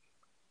 but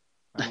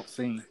I don't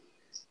see him.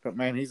 But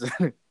man, he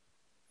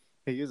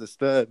is a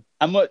stud.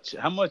 How much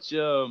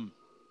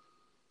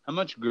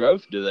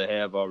growth do they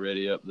have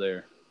already up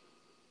there?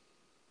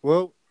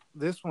 Well,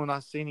 this one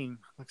I seen him,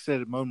 like I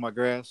said, mowing my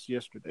grass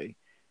yesterday,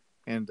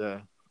 and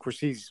of course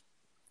he's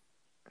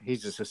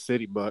just a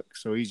city buck,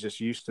 so he's just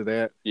used to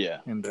that. Yeah,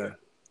 and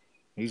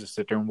he just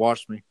sit there and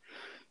watch me.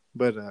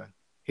 But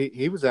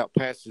he was out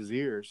past his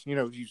ears, you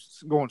know,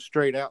 he's going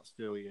straight out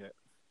still yet.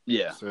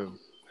 Yeah. So,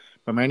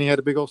 but man, he had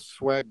a big old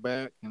swag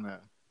back, and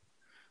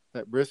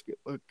that brisket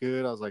looked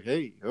good. I was like,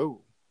 hey,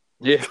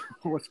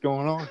 what's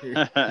going on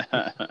here?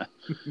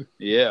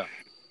 Yeah.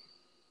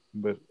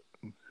 But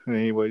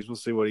anyways, we'll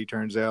see what he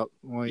turns out.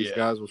 One of these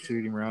guys will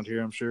shoot him around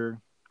here, I'm sure.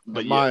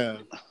 But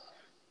my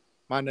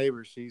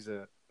neighbor, she's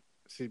a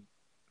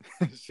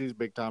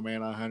big time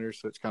anti hunter,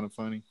 so it's kind of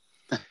funny.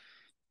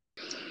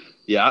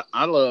 Yeah,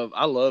 I like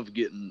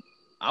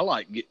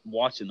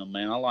watching them,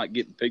 man. I like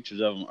getting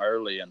pictures of them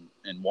early and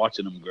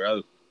watching them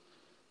grow.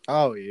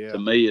 Oh yeah. To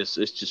me,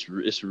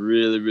 it's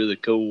really, really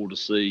cool to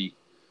see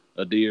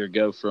a deer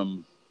go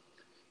from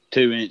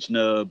 2-inch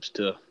nubs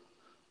to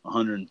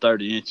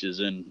 130 inches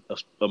in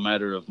a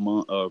matter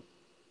of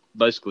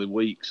basically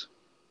weeks.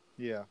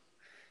 Yeah.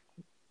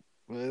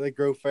 Well, they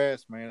grow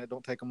fast, man. It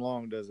don't take them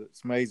long, does it?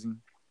 It's amazing.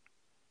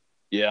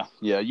 Yeah.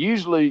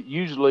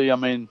 Usually, I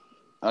mean,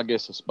 I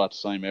guess it's about the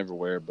same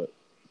everywhere, but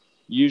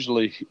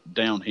usually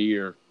down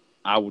here,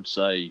 I would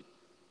say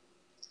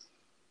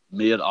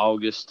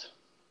mid-August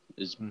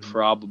is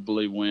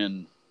probably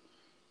when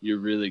you're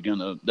really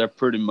they're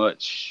pretty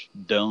much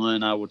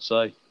done, I would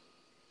say.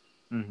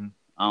 Mm-hmm.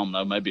 I don't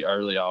know, maybe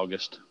early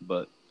August,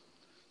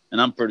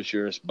 and I'm pretty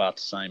sure it's about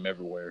the same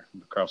everywhere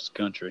across the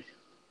country.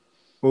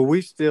 Well,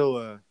 we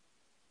still,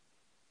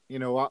 you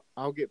know,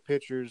 I'll get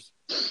pictures,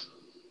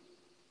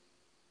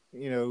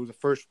 you know, the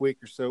first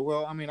week or so.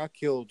 Well, I mean, I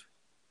killed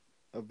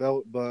a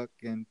velvet buck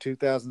in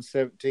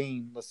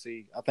 2017. Let's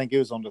see, I think it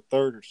was on the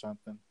 3rd or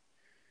something.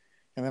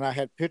 And then I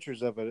had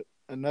pictures of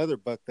another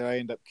buck that I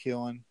ended up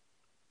killing,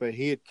 but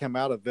he had come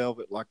out of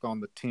velvet like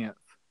on the 10th.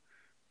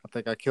 I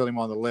think I killed him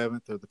on the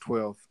 11th or the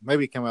 12th.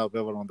 Maybe he came out of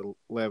velvet on the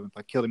 11th.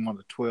 I killed him on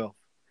the 12th.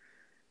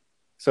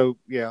 So,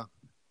 yeah,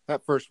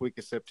 that first week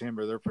of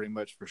September, they're pretty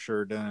much for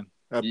sure done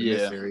up in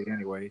this area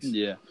anyways.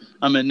 Yeah.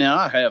 I mean, now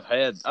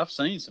I've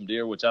seen some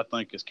deer, which I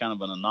think is kind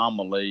of an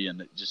anomaly,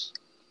 and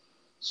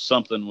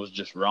something was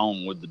just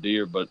wrong with the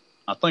deer. But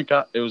I think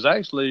it was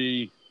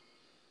actually,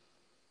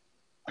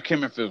 I can't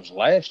remember if it was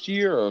last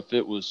year or if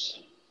it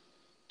was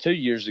 2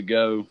 years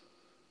ago.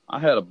 I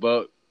had a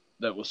buck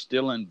that was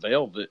still in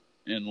velvet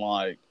in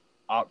like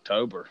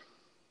October.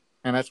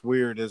 And that's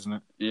weird, isn't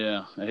it?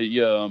 Yeah.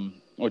 You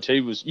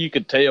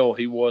could tell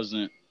he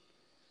wasn't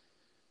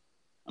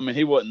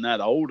that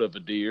old of a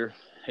deer.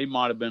 He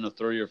might have been a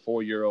 3 or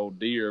 4 year old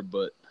deer,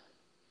 but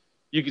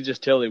you could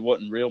just tell he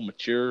wasn't real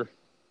mature.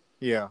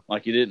 Yeah.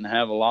 Like he didn't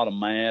have a lot of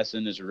mass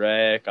in his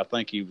rack. I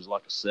think he was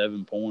like a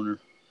 7-pointer.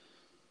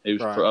 He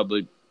was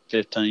probably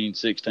 15,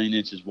 16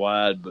 inches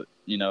wide, but,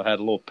 had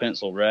a little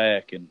pencil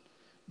rack.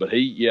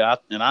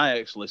 I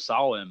actually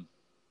saw him,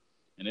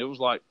 and it was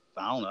like,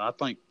 I don't know, I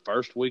think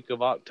first week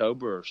of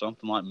October or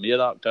something like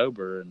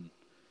mid-October, and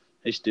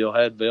he still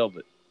had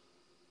velvet.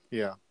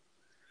 Yeah.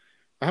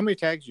 How many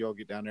tags do y'all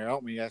get down there? I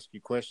don't mean to ask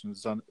you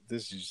questions on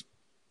this is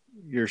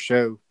your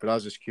show, but I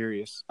was just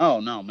curious. Oh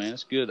no, man,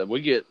 it's good.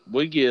 We get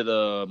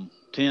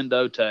 10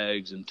 doe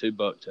tags and 2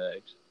 buck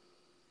tags.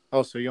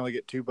 Oh, so you only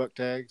get 2 buck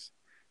tags?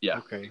 Yeah.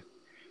 Okay.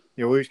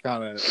 Yeah, we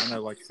kind of, I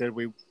know, like I said,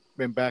 we've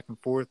been back and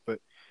forth, but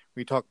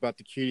we talk about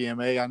the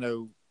QDMA. I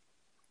know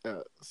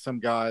some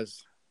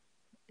guys,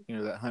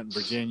 that hunt in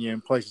Virginia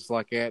and places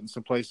like that, and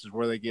some places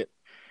where they get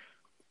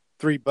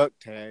 3 buck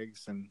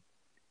tags. And,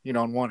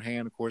 on one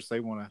hand, of course, they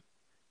want to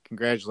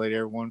congratulate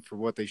everyone for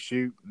what they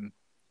shoot and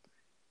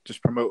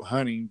just promote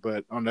hunting.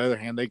 But on the other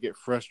hand, they get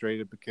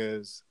frustrated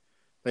because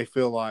they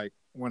feel like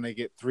when they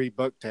get 3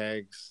 buck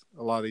tags,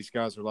 a lot of these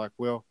guys are like,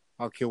 well,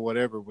 I'll kill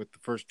whatever with the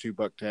first 2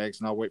 buck tags,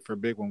 and I'll wait for a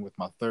big one with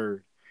my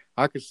third.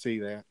 I could see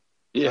that.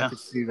 Yeah. I could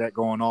see that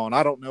going on.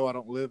 I don't know. I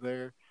don't live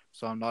there,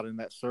 so I'm not in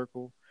that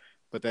circle.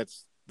 But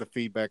that's the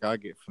feedback I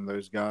get from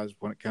those guys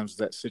when it comes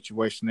to that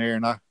situation there.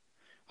 And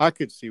I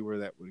could see where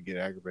that would get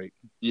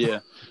aggravating. Yeah.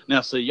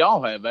 Now, see,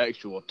 y'all have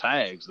actual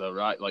tags, though,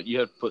 right? Like you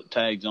have to put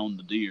tags on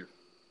the deer.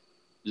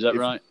 Is that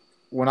right?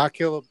 When I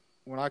kill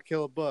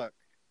a buck,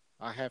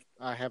 I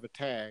have a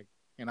tag,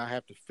 and I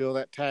have to fill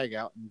that tag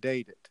out and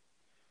date it.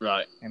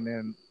 Right. And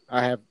then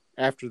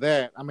after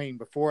that,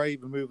 before I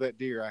even move that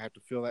deer, I have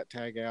to fill that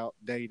tag out,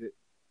 date it,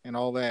 and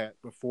all that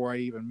before I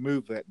even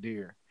move that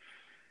deer.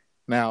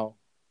 Now,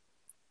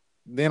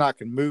 then I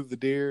can move the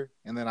deer,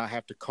 and then I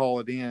have to call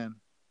it in.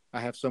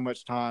 I have so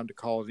much time to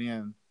call it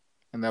in,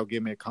 and they'll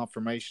give me a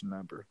confirmation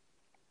number.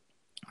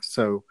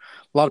 So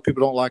a lot of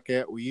people don't like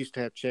that. We used to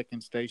have check-in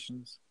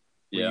stations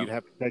where you'd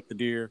have to take the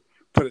deer,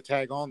 put a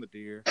tag on the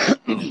deer,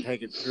 and then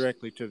take it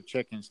directly to the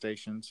check-in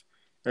stations.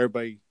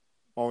 Everybody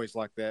always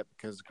like that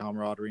because of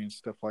camaraderie and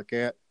stuff like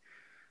that.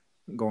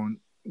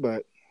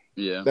 But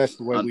that's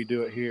the way we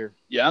do it here.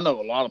 Yeah, I know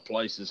a lot of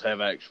places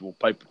have actual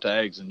paper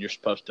tags, and you're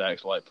supposed to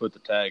actually put the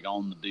tag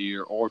on the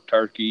deer or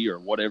turkey or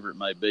whatever it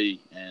may be.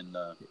 And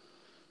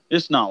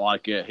it's not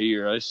like that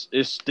here. It's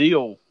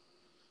still,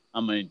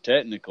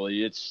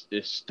 technically, it's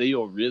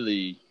still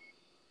really.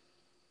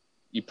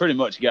 You pretty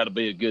much got to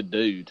be a good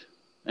dude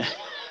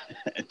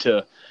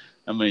you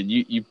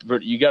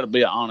got to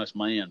be an honest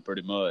man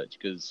pretty much,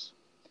 because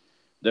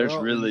there's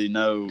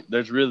no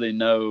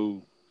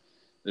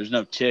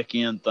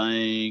check-in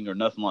thing or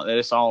nothing like that.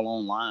 It's all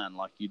online.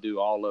 Like you do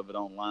all of it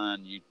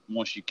online.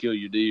 Once you kill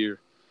your deer,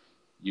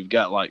 you've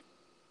got like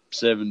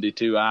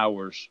 72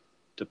 hours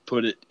to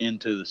put it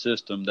into the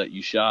system that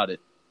you shot it.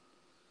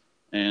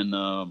 And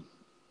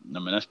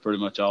that's pretty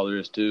much all there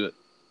is to it.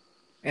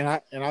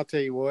 And I'll tell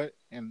you what,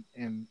 and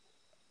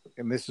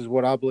this is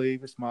what I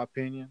believe, it's my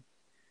opinion.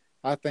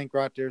 I think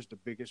right there's the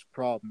biggest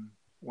problem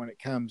when it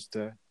comes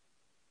to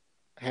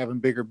having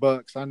bigger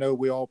bucks. I know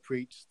we all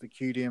preach the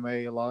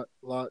QDMA a lot,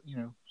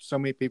 so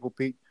many people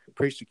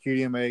preach the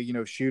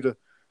QDMA, shoot a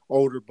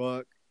older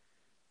buck,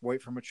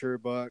 wait for mature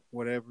buck,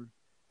 whatever.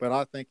 But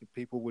I think if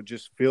people would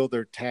just fill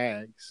their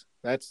tags,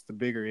 that's the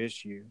bigger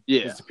issue.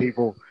 Yeah. It's the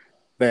people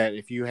that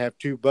if you have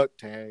 2 buck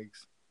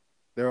tags,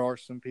 there are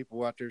some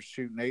people out there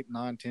shooting 8,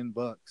 9, 10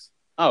 bucks.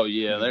 Oh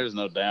yeah, there's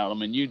no doubt.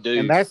 You do.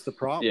 And that's the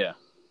problem. Yeah.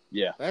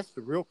 Yeah. That's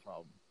the real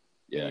problem.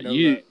 Yeah.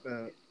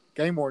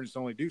 Game wardens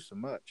only do so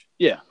much.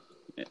 Yeah.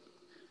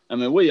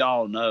 We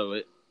all know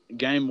it.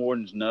 Game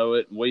wardens know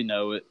it. We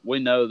know it. We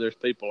know there's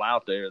people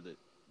out there that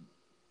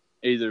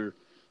either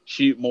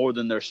shoot more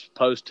than they're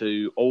supposed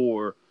to,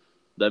 or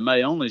they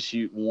may only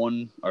shoot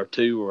 1 or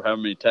 2 or how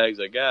many tags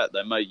they got.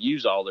 They may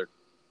use all their,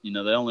 they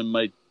only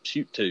may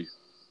shoot 2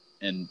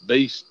 and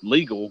be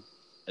legal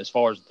as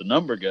far as the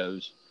number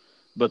goes,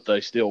 but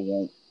they still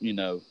won't,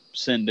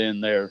 send in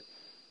their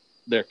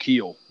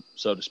kill,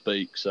 so to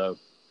speak. So,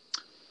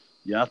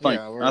 yeah, I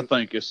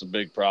think it's a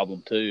big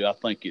problem too. I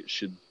think it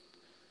should.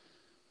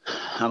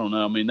 I don't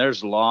know.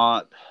 There's a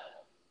lot.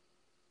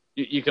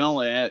 You can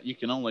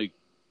only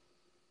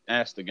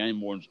ask the game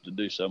wardens to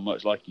do so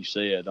much, like you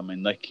said.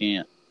 They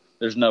can't.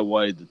 there's no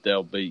way that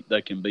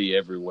they can be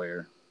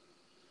everywhere.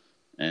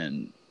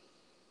 And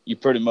you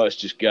pretty much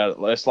just got it.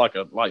 It's like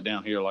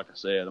down here, like I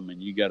said. I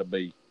mean, you got to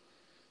be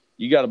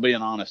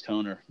an honest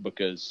hunter,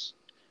 because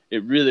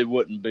it really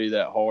wouldn't be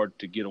that hard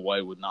to get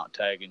away with not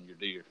tagging your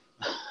deer.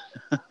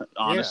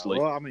 Honestly.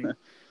 Yeah, well, I mean,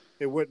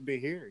 it wouldn't be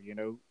here,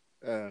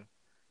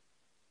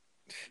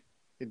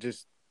 it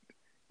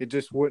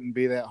just wouldn't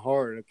be that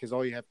hard, because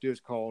all you have to do is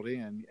call it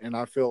in. And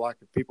I feel like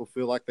if people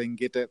feel like they can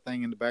get that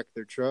thing in the back of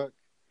their truck,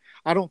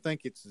 I don't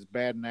think it's as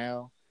bad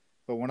now,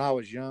 but when I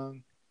was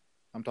young,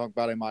 I'm talking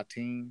about in my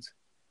teens,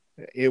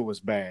 it was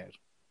bad.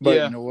 But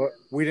Yeah. you know what?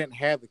 We didn't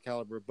have the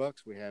caliber of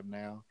bucks we have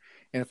now.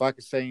 And if I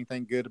could say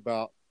anything good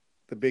about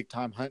the big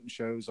time hunting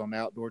shows on the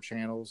outdoor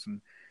channels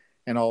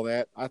and all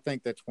that, I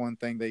think that's one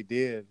thing they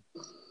did.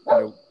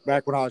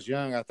 Back when I was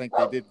young, I think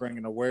they did bring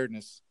an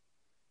awareness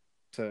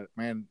to,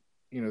 man,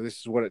 this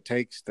is what it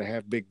takes to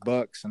have big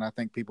bucks. And I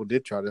think people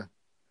did try to,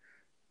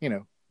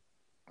 hunt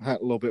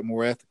a little bit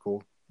more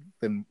ethical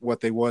than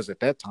what they was at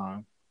that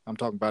time. I'm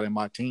talking about in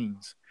my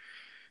teens.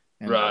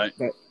 And right.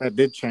 That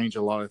did change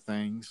a lot of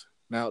things.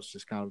 Now it's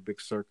just kind of a big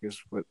circus,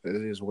 but it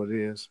is what it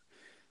is.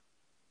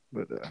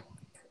 But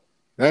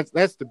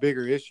that's the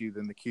bigger issue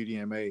than the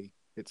QDMA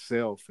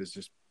itself, is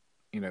just,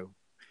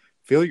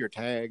 fill your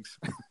tags,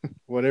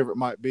 whatever it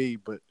might be,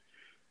 but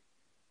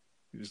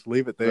you just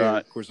leave it there.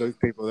 Right. Of course, those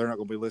people, they're not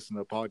going to be listening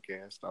to a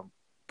podcast, I'm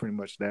pretty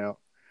much doubt.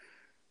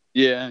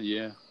 Yeah.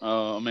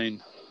 I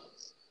mean,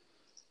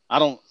 I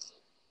don't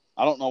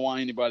know why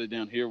anybody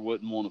down here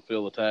wouldn't want to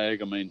fill a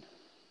tag. I mean,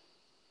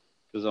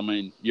 because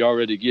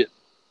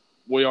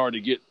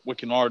we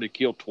can already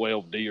kill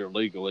 12 deer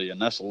legally,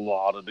 and that's a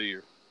lot of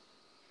deer.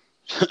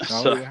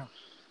 So, yeah.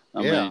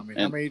 I mean,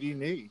 how many do you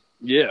need?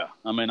 Yeah.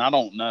 I mean, I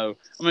don't know.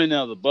 I mean,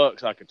 now the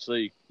bucks I could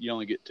see, you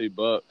only get 2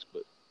 bucks,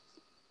 but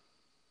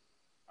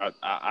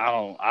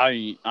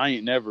I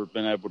ain't never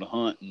been able to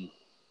hunt and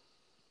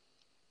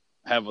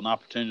have an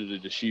opportunity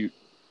to shoot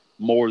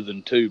more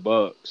than 2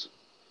 bucks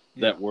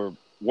that were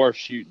worth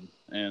shooting.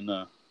 And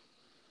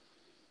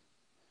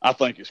I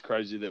think it's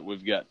crazy that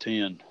we've got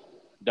 10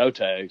 doe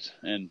tags,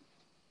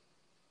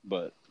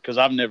 but because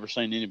I've never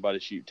seen anybody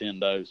shoot 10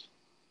 does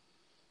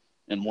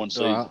in one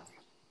season.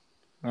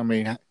 I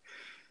mean, I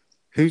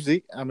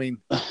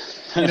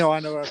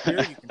know up here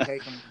you can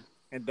take them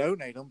and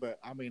donate them, but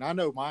I mean, I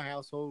know my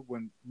household,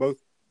 when both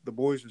the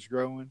boys was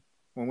growing,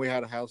 when we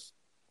had a house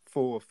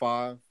full of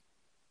 5,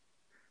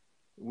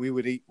 we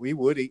would eat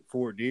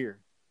 4 deer.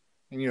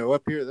 And,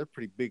 up here, they're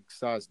pretty big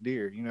sized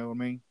deer, you know what I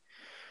mean?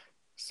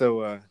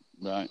 So,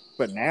 right.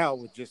 But now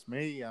with just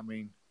me, I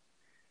mean,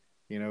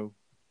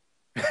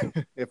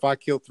 if I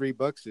kill 3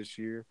 bucks this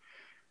year,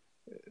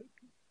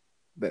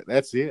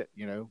 that's it,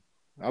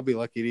 I'll be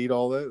lucky to eat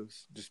all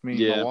those. Just me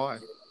and my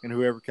wife and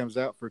whoever comes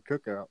out for a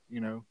cookout,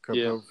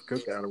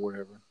 cookout or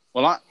whatever.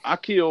 Well, I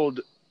killed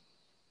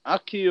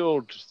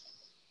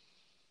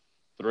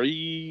 3.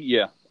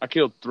 Yeah, I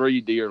killed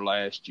 3 deer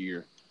last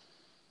year,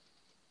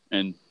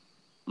 and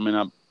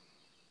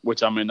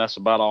that's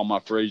about all my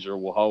freezer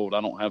will hold.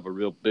 I don't have a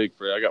real big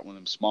freezer. I got one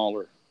of them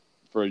smaller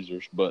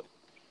freezers, but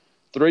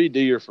 3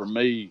 deer for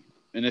me,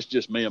 and it's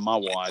just me and my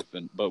wife.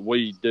 But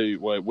we eat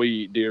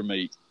deer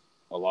meat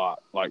a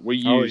lot. Like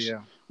we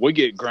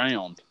get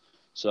ground,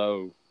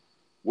 so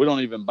we don't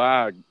even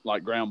buy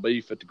like ground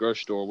beef at the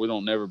grocery store. We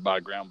don't never buy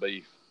ground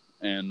beef,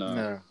 and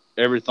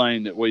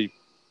everything that we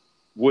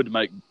would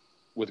make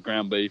with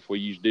ground beef, we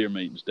use deer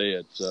meat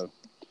instead. So,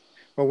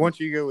 well, once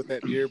you go with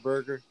that deer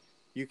burger,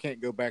 you can't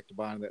go back to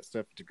buying that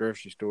stuff at the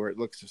grocery store. It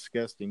looks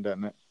disgusting,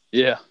 doesn't it?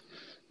 Yeah.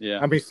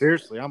 I mean,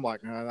 seriously, I'm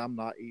like, no, I'm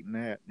not eating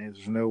that.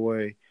 There's no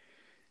way.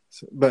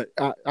 So, but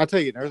I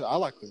tell you, I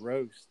like the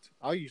roast.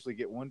 I usually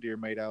get one deer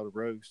made out of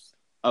roast.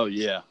 Oh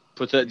yeah,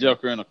 put that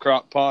joker in a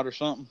crock pot or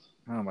something.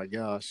 Oh my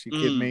gosh, you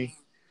kidding me?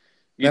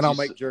 Then I'll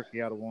make jerky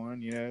out of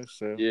one,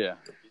 So yeah.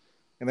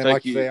 And then,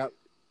 like you say,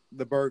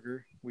 the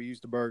burger. We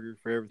use the burger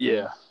for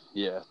everything.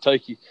 Yeah.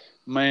 Get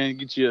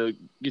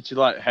you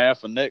like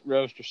half a neck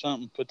roast or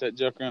something. Put that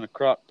joker in a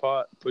crock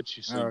pot. Put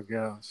you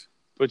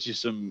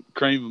some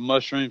cream of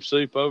mushroom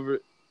soup over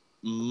it.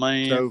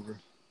 Man, it's over.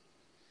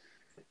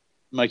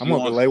 I'm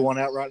going to lay one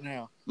out right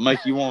now. That'll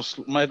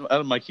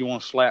make you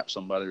want to slap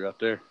somebody right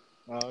there.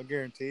 I'll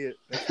guarantee it.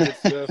 That's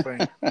good stuff,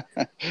 ain't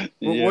it?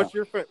 Well,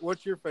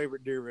 what's your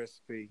favorite deer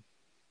recipe?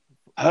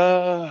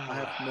 I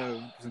have to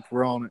know since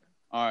we're on it.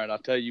 All right, I'll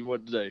tell you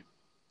what to do.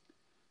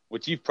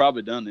 Which you've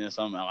probably done this.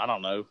 I don't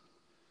know.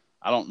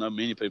 I don't know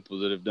many people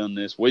that have done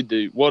this. We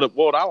do what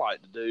I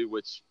like to do,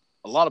 which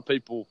a lot of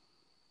people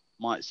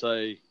might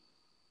say,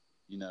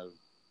 you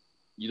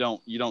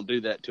don't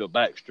do that to a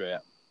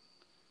backstrap.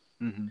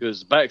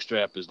 Because the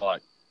backstrap is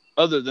like,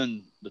 other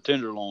than the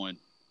tenderloin,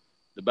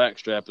 the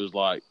backstrap is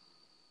like,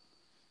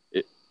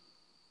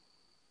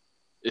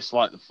 it's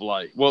like the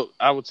filet. Well,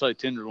 I would say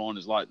tenderloin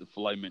is like the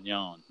filet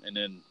mignon, and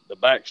then the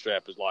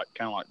backstrap is like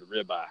kind of like the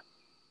ribeye.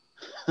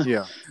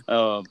 Yeah.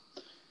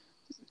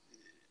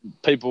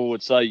 People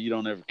would say you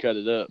don't ever cut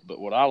it up, but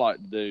what I like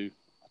to do,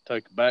 I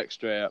take a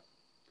backstrap,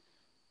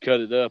 cut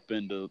it up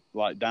into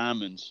like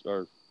diamonds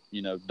or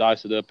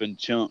dice it up in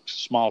chunks,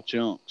 small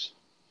chunks,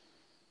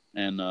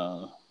 and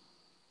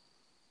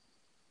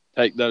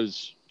take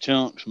those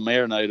chunks,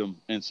 marinate them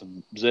in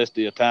some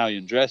zesty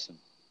Italian dressing.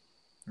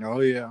 Oh,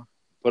 yeah.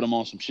 Put them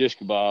on some shish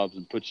kebabs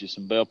and put you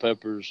some bell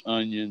peppers,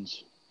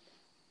 onions,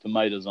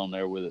 tomatoes on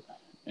there with it,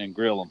 and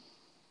grill them.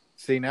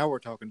 See, now we're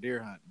talking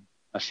deer hunting.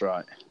 That's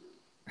right.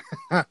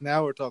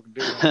 Now we're talking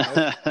deer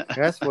hunting.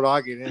 That's what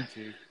I get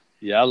into.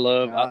 Yeah,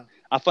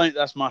 I think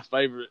that's my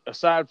favorite,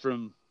 aside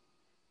from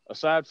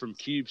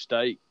cube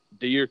steak,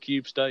 deer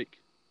cube steak.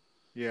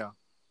 Yeah.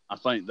 I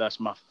think that's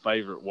my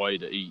favorite way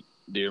to eat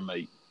deer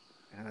meat.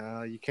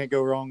 You can't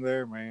go wrong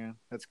there, man.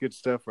 That's good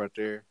stuff right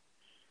there.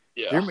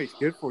 Yeah. Deer meat's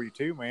good for you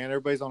too, man.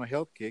 Everybody's on a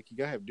health kick. You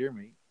gotta have deer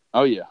meat.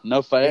 Oh yeah,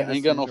 no fat. Yeah,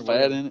 Ain't got no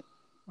fat in it.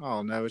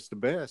 Oh no, it's the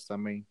best. I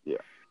mean, yeah.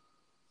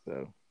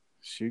 So,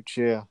 shoot,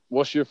 yeah.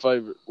 What's your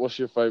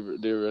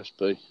favorite deer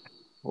recipe?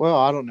 Well,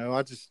 I don't know.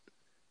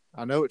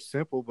 I know it's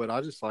simple, but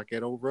I just like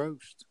that old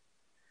roast.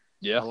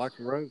 Yeah, I like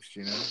the roast.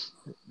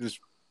 Just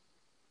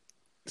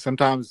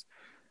sometimes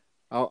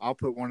I'll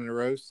put one in the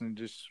roast and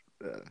just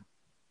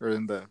or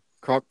in the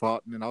crock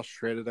pot, and then I'll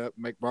shred it up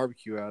and make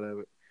barbecue out of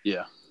it.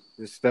 Yeah,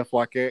 just stuff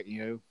like that.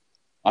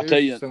 I'll tell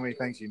you, so many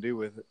things you can do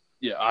with it.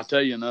 Yeah, I'll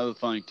tell you another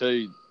thing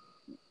too.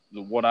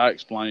 What I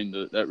explained,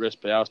 that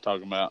recipe I was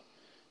talking about.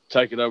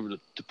 Take it over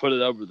to put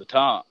it over the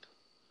top.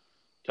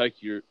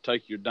 Take your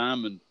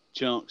diamond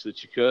chunks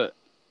that you cut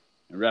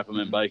and wrap them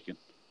in bacon.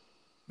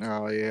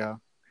 Oh yeah,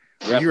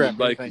 wrap you them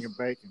wrap anything in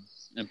bacon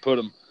and put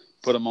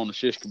them on the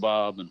shish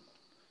kebab and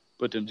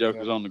put them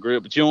jokers on the grill.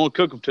 But you don't want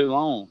to cook them too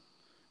long.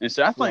 And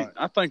so I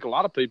think a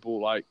lot of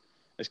people, like,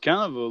 it's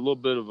kind of a little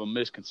bit of a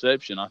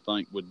misconception, I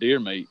think, with deer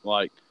meat.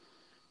 Like,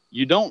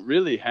 you don't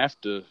really have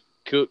to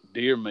cook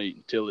deer meat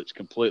until it's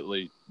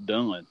completely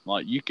done.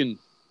 Like, you can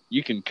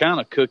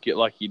kind of cook it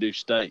like you do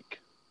steak.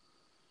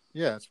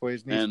 Yeah, that's the way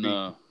it needs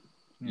to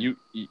be.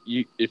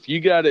 You if you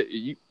got it,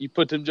 you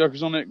put them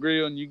jokers on that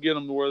grill and you get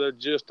them to where they're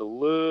just a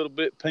little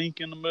bit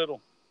pink in the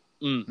middle.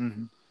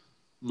 Mm-hmm.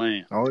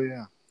 Man. Oh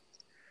yeah.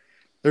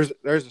 There's a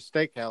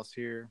steakhouse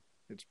here.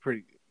 It's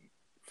pretty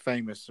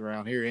famous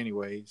around here,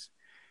 anyways.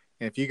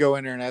 And if you go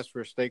in there and ask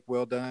for a steak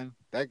well done,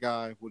 that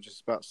guy will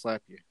just about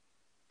slap you.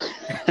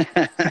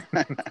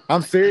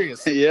 I'm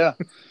serious. Yeah.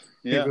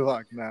 He'll be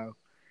like, "No,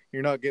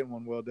 you're not getting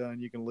one well done.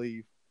 You can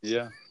leave."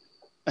 Yeah.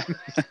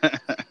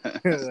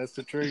 That's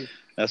the truth.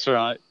 That's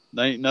right.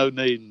 There ain't no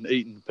need in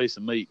eating a piece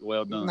of meat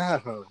well done.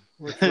 No.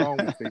 What's wrong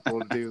with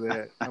people to do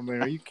that? I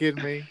mean, are you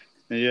kidding me?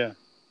 Yeah.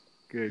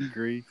 Good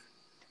grief.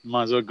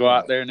 Might as well go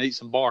out there and eat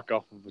some bark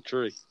off of a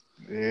tree.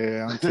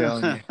 Yeah, I'm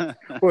telling you.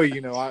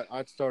 Well,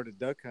 I started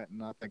duck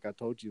hunting. I think I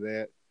told you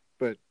that.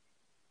 But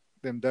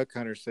them duck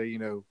hunters say,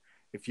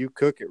 if you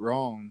cook it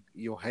wrong,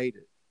 you'll hate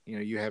it.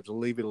 You have to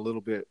leave it a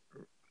little bit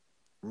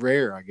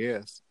rare, I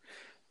guess.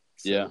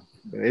 So, yeah.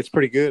 It's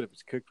pretty good if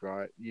it's cooked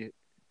right. Yeah.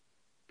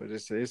 But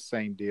it's the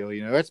same deal.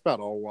 That's about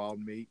all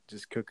wild meat,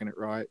 just cooking it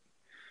right.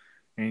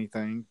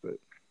 Anything, but.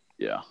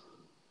 Yeah.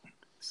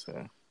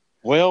 So.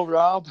 Well,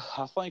 Rob,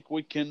 I think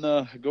we can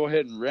go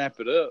ahead and wrap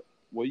it up.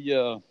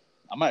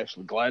 I'm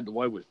actually glad the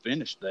way we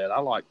finished that.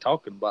 I like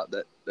talking about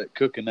that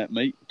cooking that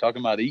meat,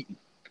 talking about eating.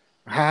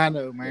 I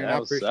know, man. I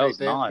appreciate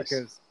that nice.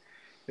 Because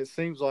it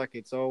seems like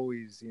it's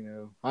always,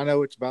 I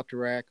know it's about to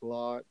rack a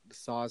lot, the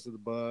size of the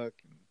buck,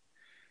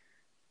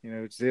 and,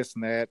 it's this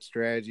and that,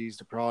 strategies,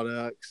 the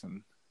products,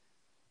 and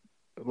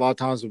a lot of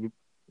times,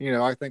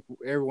 I think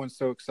everyone's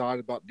so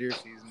excited about deer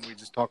season, we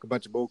just talk a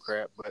bunch of bull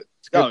crap, but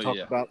it's good to talk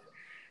about.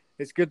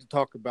 It's good to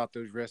talk about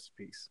those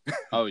recipes.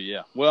 Oh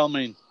yeah. Well, I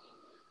mean,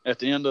 at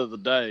the end of the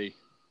day,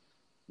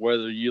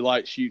 whether you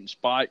like shooting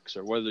spikes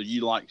or whether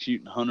you like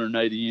shooting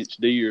 180-inch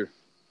deer,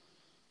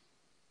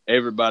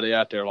 everybody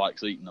out there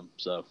likes eating them.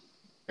 So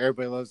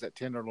everybody loves that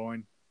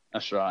tenderloin.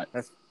 That's right.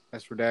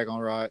 That's for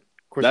daggone right.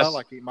 Of course, I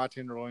like to eat my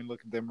tenderloin.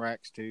 Look at them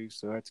racks too,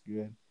 so that's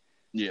good.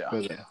 Yeah.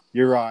 But,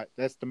 you're right.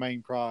 That's the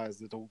main prize,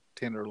 the old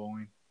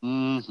tenderloin.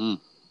 Mm-hmm.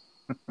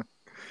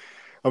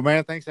 Oh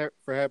man, thanks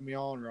for having me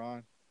on,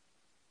 Ron.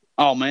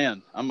 Oh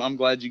man, I'm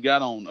glad you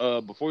got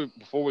on.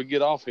 Before we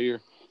get off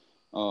here,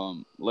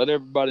 let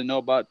everybody know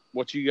about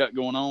what you got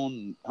going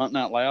on, Hunting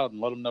Out Loud,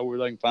 and let them know where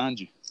they can find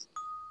you.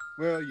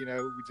 Well,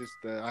 we just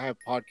I have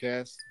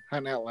podcasts,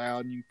 Hunting Out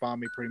Loud, and you can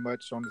find me pretty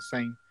much on the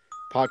same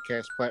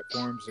podcast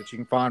platforms that you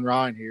can find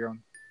Ryan here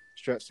on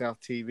Strut South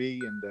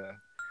TV, and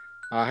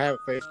I have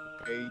a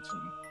Facebook page,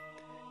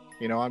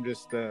 and I'm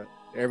just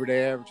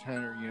everyday average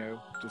hunter,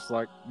 just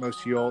like most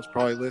of you all is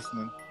probably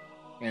listening,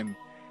 and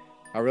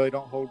I really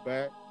don't hold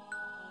back.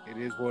 It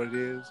is what it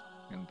is,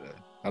 and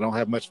I don't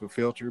have much of a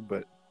filter,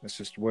 but that's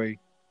just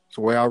it's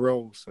the way I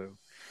roll. So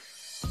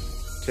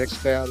check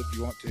us out if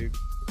you want to,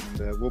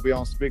 and we'll be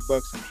on some big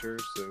bucks, I'm sure.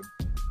 So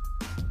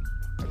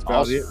that's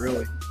about it,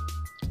 really.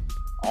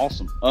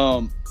 Awesome.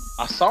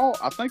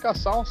 I think I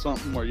saw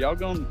something where y'all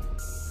going.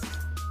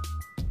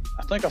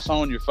 I think I saw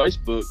on your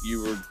Facebook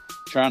you were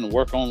trying to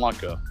work on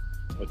like a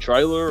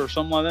trailer or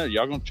something like that.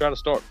 Y'all gonna try to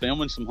start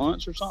filming some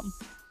hunts or something?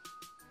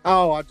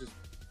 Oh, I've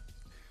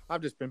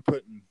just been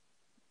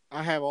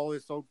I have all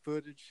this old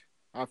footage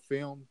I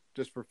film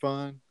just for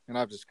fun, and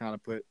I've just kind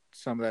of put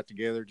some of that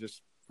together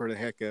just for the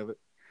heck of it.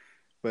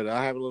 But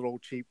I have a little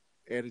cheap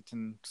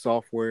editing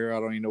software. I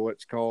don't even know what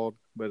it's called,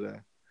 but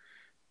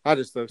I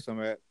just throw some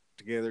of that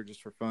together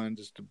just for fun,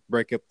 just to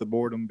break up the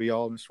boredom. Be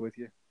honest with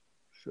you.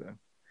 So,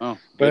 Oh,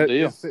 good but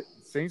deal. it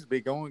seems to be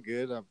going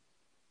good.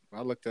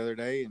 I looked the other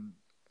day, and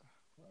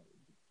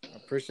I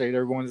appreciate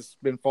everyone that's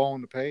been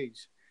following the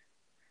page.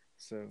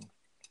 So,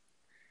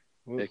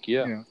 well, Heck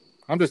yeah. you know,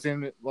 I'm just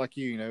in it like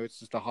you. You know, it's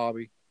just a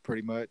hobby,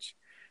 pretty much.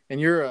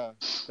 And your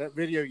that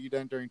video you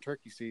done during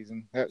turkey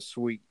season, that's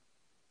sweet.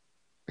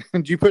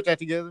 Did you put that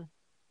together?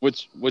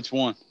 Which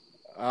one?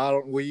 I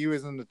don't. Well, you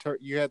was in the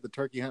you had the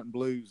turkey hunting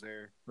blues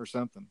there or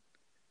something.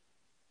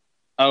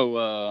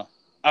 Oh,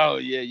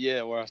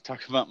 yeah. Where I was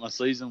talking about my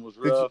season was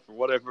rough or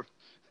whatever.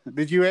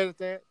 Did you edit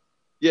that?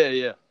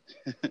 Yeah.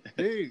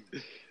 Dude,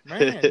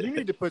 man, you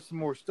need to put some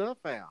more stuff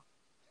out.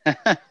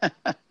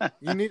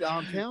 You need.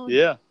 I'm telling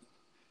you.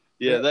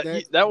 Yeah.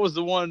 That was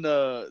the one.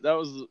 That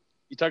was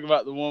you talking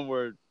about the one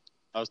where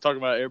I was talking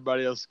about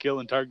everybody else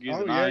killing turkeys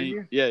and I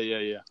ain't. Yeah.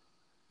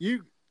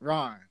 You,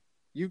 Ryan,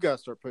 you got to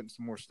start putting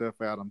some more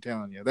stuff out. I'm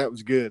telling you, that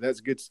was good. That's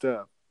good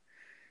stuff.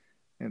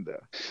 And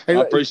hey,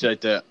 I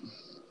appreciate that.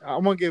 I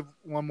want to give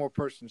one more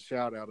person a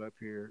shout out up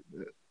here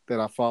that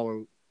I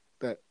follow.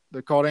 That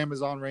they're called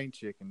Amazon Rain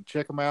Chicken.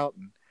 Check them out,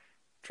 and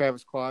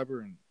Travis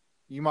Kleiber, and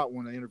you might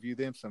want to interview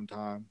them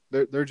sometime.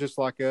 They're just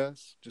like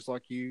us, just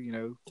like you. You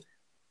know,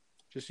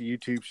 just a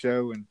YouTube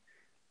show, and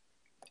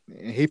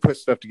he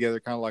puts stuff together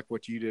kind of like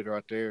what you did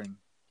right there, and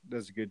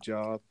does a good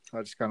job.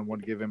 I just kind of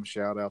want to give him a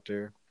shout out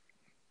there.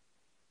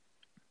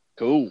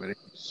 Cool.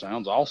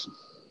 Sounds awesome.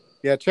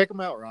 Yeah, check him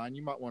out, Ryan.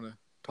 You might want to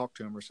talk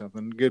to him or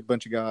something. Good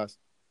bunch of guys.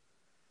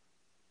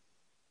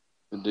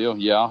 Good deal.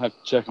 Yeah, I'll have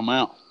to check them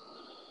out.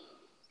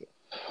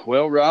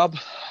 Well, Rob,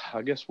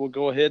 I guess we'll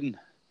go ahead and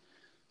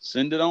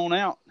send it on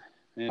out.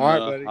 And, all right,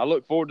 buddy. I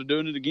look forward to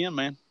doing it again,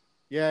 man.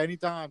 Yeah,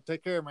 anytime.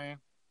 Take care, man.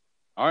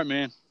 All right,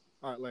 man.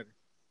 All right, later.